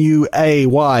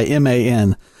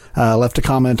 Nuayman. Left a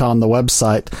comment on the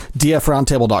website,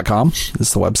 dfroundtable.com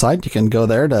is the website. You can go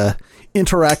there to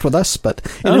interact with us, but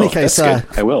in any case,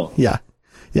 I will. Yeah.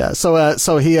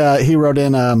 So he wrote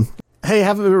in, hey,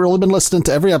 haven't really been listening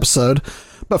to every episode,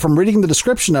 but from reading the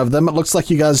description of them, it looks like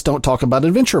you guys don't talk about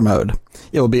adventure mode.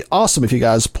 It would be awesome if you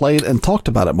guys played and talked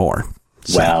about it more.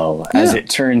 So, well, as it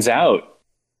turns out,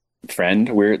 friend,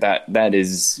 we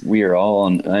are all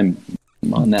on. I'm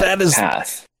on that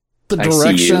path. The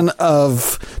direction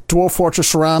of Dwarf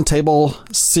Fortress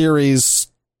Roundtable Series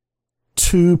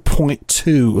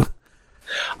 2.2.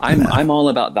 I'm all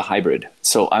about the hybrid.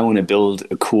 So I want to build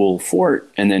a cool fort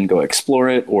and then go explore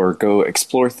it, or go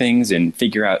explore things and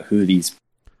figure out who these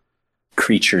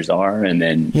creatures are and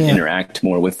then interact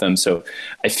more with them. So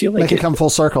I feel like it come full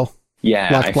circle.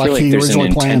 Yeah, I feel like there's an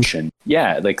intention.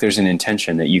 Yeah, like there's an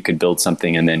intention that you could build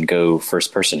something and then go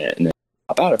first person it and then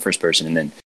hop out of first person and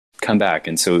then come back.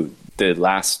 And so the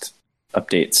last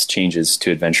updates, changes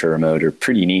to adventure mode are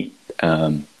pretty neat.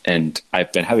 And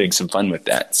I've been having some fun with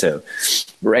that. So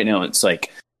right now it's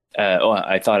like,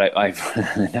 I thought I've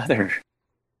another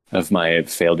of my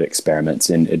failed experiments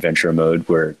in adventure mode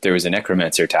where there was a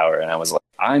necromancer tower and I was like,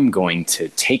 I'm going to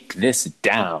take this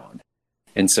down.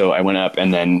 And so I went up,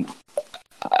 and then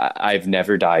I've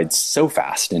never died so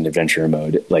fast in adventure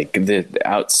mode. Like the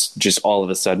outs, just all of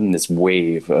a sudden this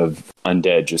wave of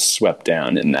undead just swept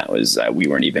down, and that was, we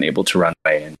weren't even able to run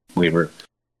away, and we were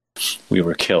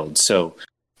killed. So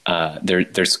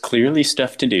there's clearly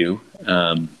stuff to do.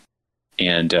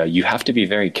 And you have to be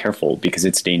very careful because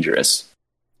it's dangerous.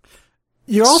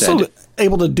 You're also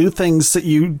able to do things that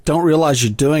you don't realize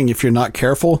you're doing if you're not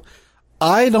careful.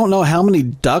 I don't know how many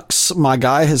ducks my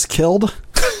guy has killed.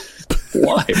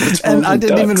 Why? And I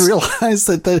didn't even realize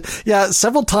that.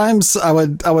 Several times I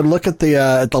would look at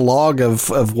the log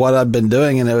of what I've been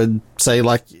doing, and it would say,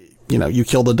 like, you know, you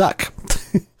killed a duck.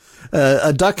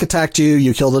 A duck attacked you,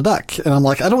 you killed a duck. And I'm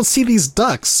like, I don't see these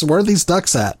ducks. Where are these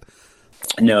ducks at?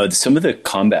 No, some of the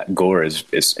combat gore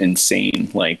is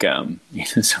insane. Like, some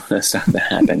of the stuff that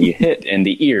happened, you hit and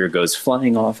the ear goes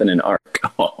flying off in an arc.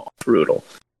 Oh, brutal.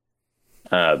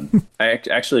 I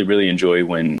actually really enjoy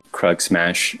when Krug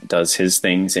Smash does his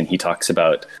things, and he talks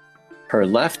about her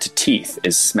left teeth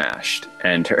is smashed,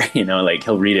 and her, you know, like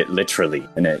he'll read it literally,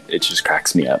 and it just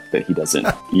cracks me up that he doesn't,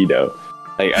 you know.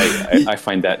 I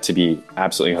find that to be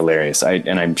absolutely hilarious.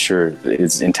 And I'm sure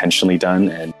it's intentionally done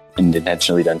and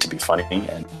intentionally done to be funny,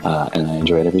 and I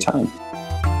enjoy it every time.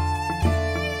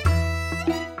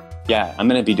 Yeah, I'm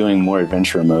going to be doing more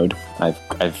adventure mode.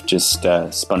 I've just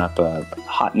spun up a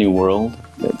hot new world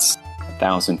that's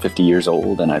 1,050 years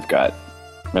old, and I've got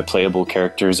my playable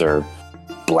characters are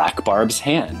Black Barb's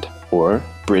Hand, or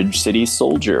Bridge City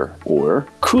Soldier, or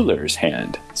Cooler's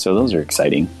Hand. So those are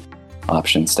exciting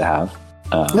options to have.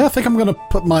 I think I'm going to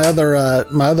put my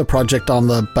other project on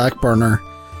the back burner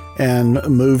and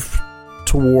move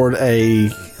toward a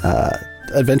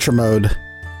adventure mode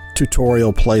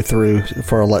tutorial playthrough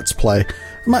for a Let's Play.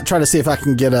 I might try to see if I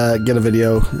can get a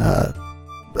video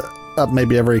up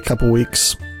maybe every couple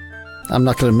weeks. I'm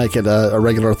not going to make it a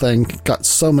regular thing. Got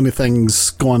so many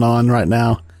things going on right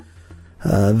now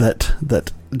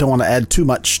that don't want to add too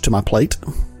much to my plate.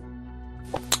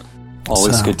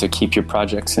 Always good to keep your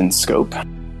projects in scope.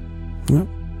 Yep.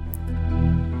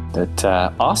 But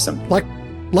awesome. Like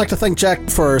I'd like to thank Jack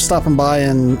for stopping by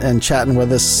and chatting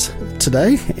with us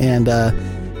today. And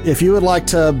if you would like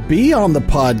to be on the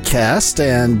podcast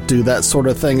and do that sort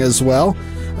of thing as well,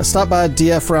 stop by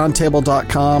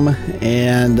dfroundtable.com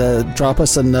and drop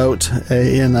us a note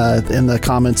in the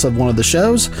comments of one of the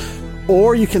shows.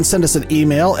 Or you can send us an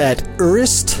email at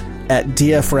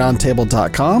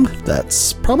urist@dfroundtable.com.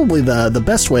 That's probably the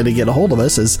best way to get a hold of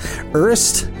us is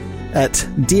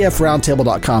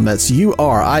urist@dfroundtable.com. That's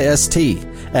URIST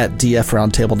at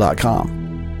dfroundtable.com.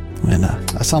 And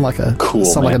I sound like a cool,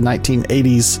 like a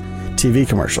 1980s TV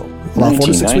commercial. Allow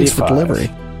 46 weeks for delivery.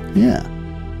 Yeah.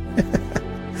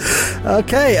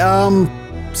 Okay.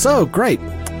 So great.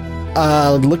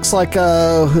 Looks like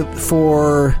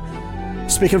for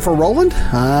speaking for Roland,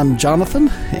 I'm Jonathan,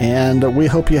 and we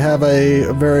hope you have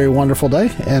a very wonderful day.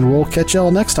 And we'll catch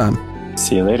y'all next time.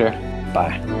 See you later.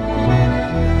 Bye.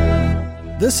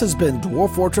 This has been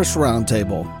Dwarf Fortress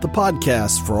Roundtable, the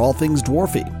podcast for all things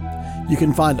dwarfy. You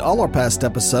can find all our past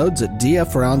episodes at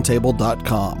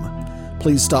dfroundtable.com.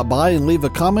 Please stop by and leave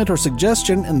a comment or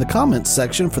suggestion in the comments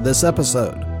section for this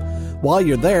episode. While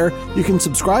you're there, you can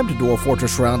subscribe to Dwarf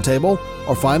Fortress Roundtable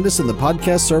or find us in the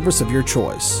podcast service of your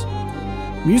choice.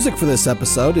 Music for this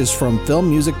episode is from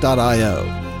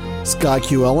filmmusic.io. Sky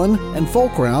Q Ellen and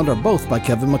Folkround are both by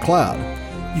Kevin MacLeod.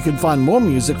 You can find more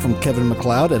music from Kevin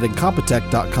MacLeod at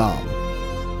Incompetech.com.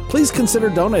 Please consider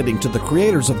donating to the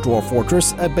creators of Dwarf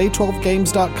Fortress at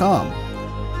Bay12Games.com.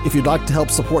 If you'd like to help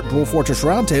support Dwarf Fortress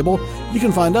Roundtable, you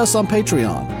can find us on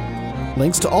Patreon.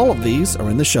 Links to all of these are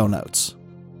in the show notes.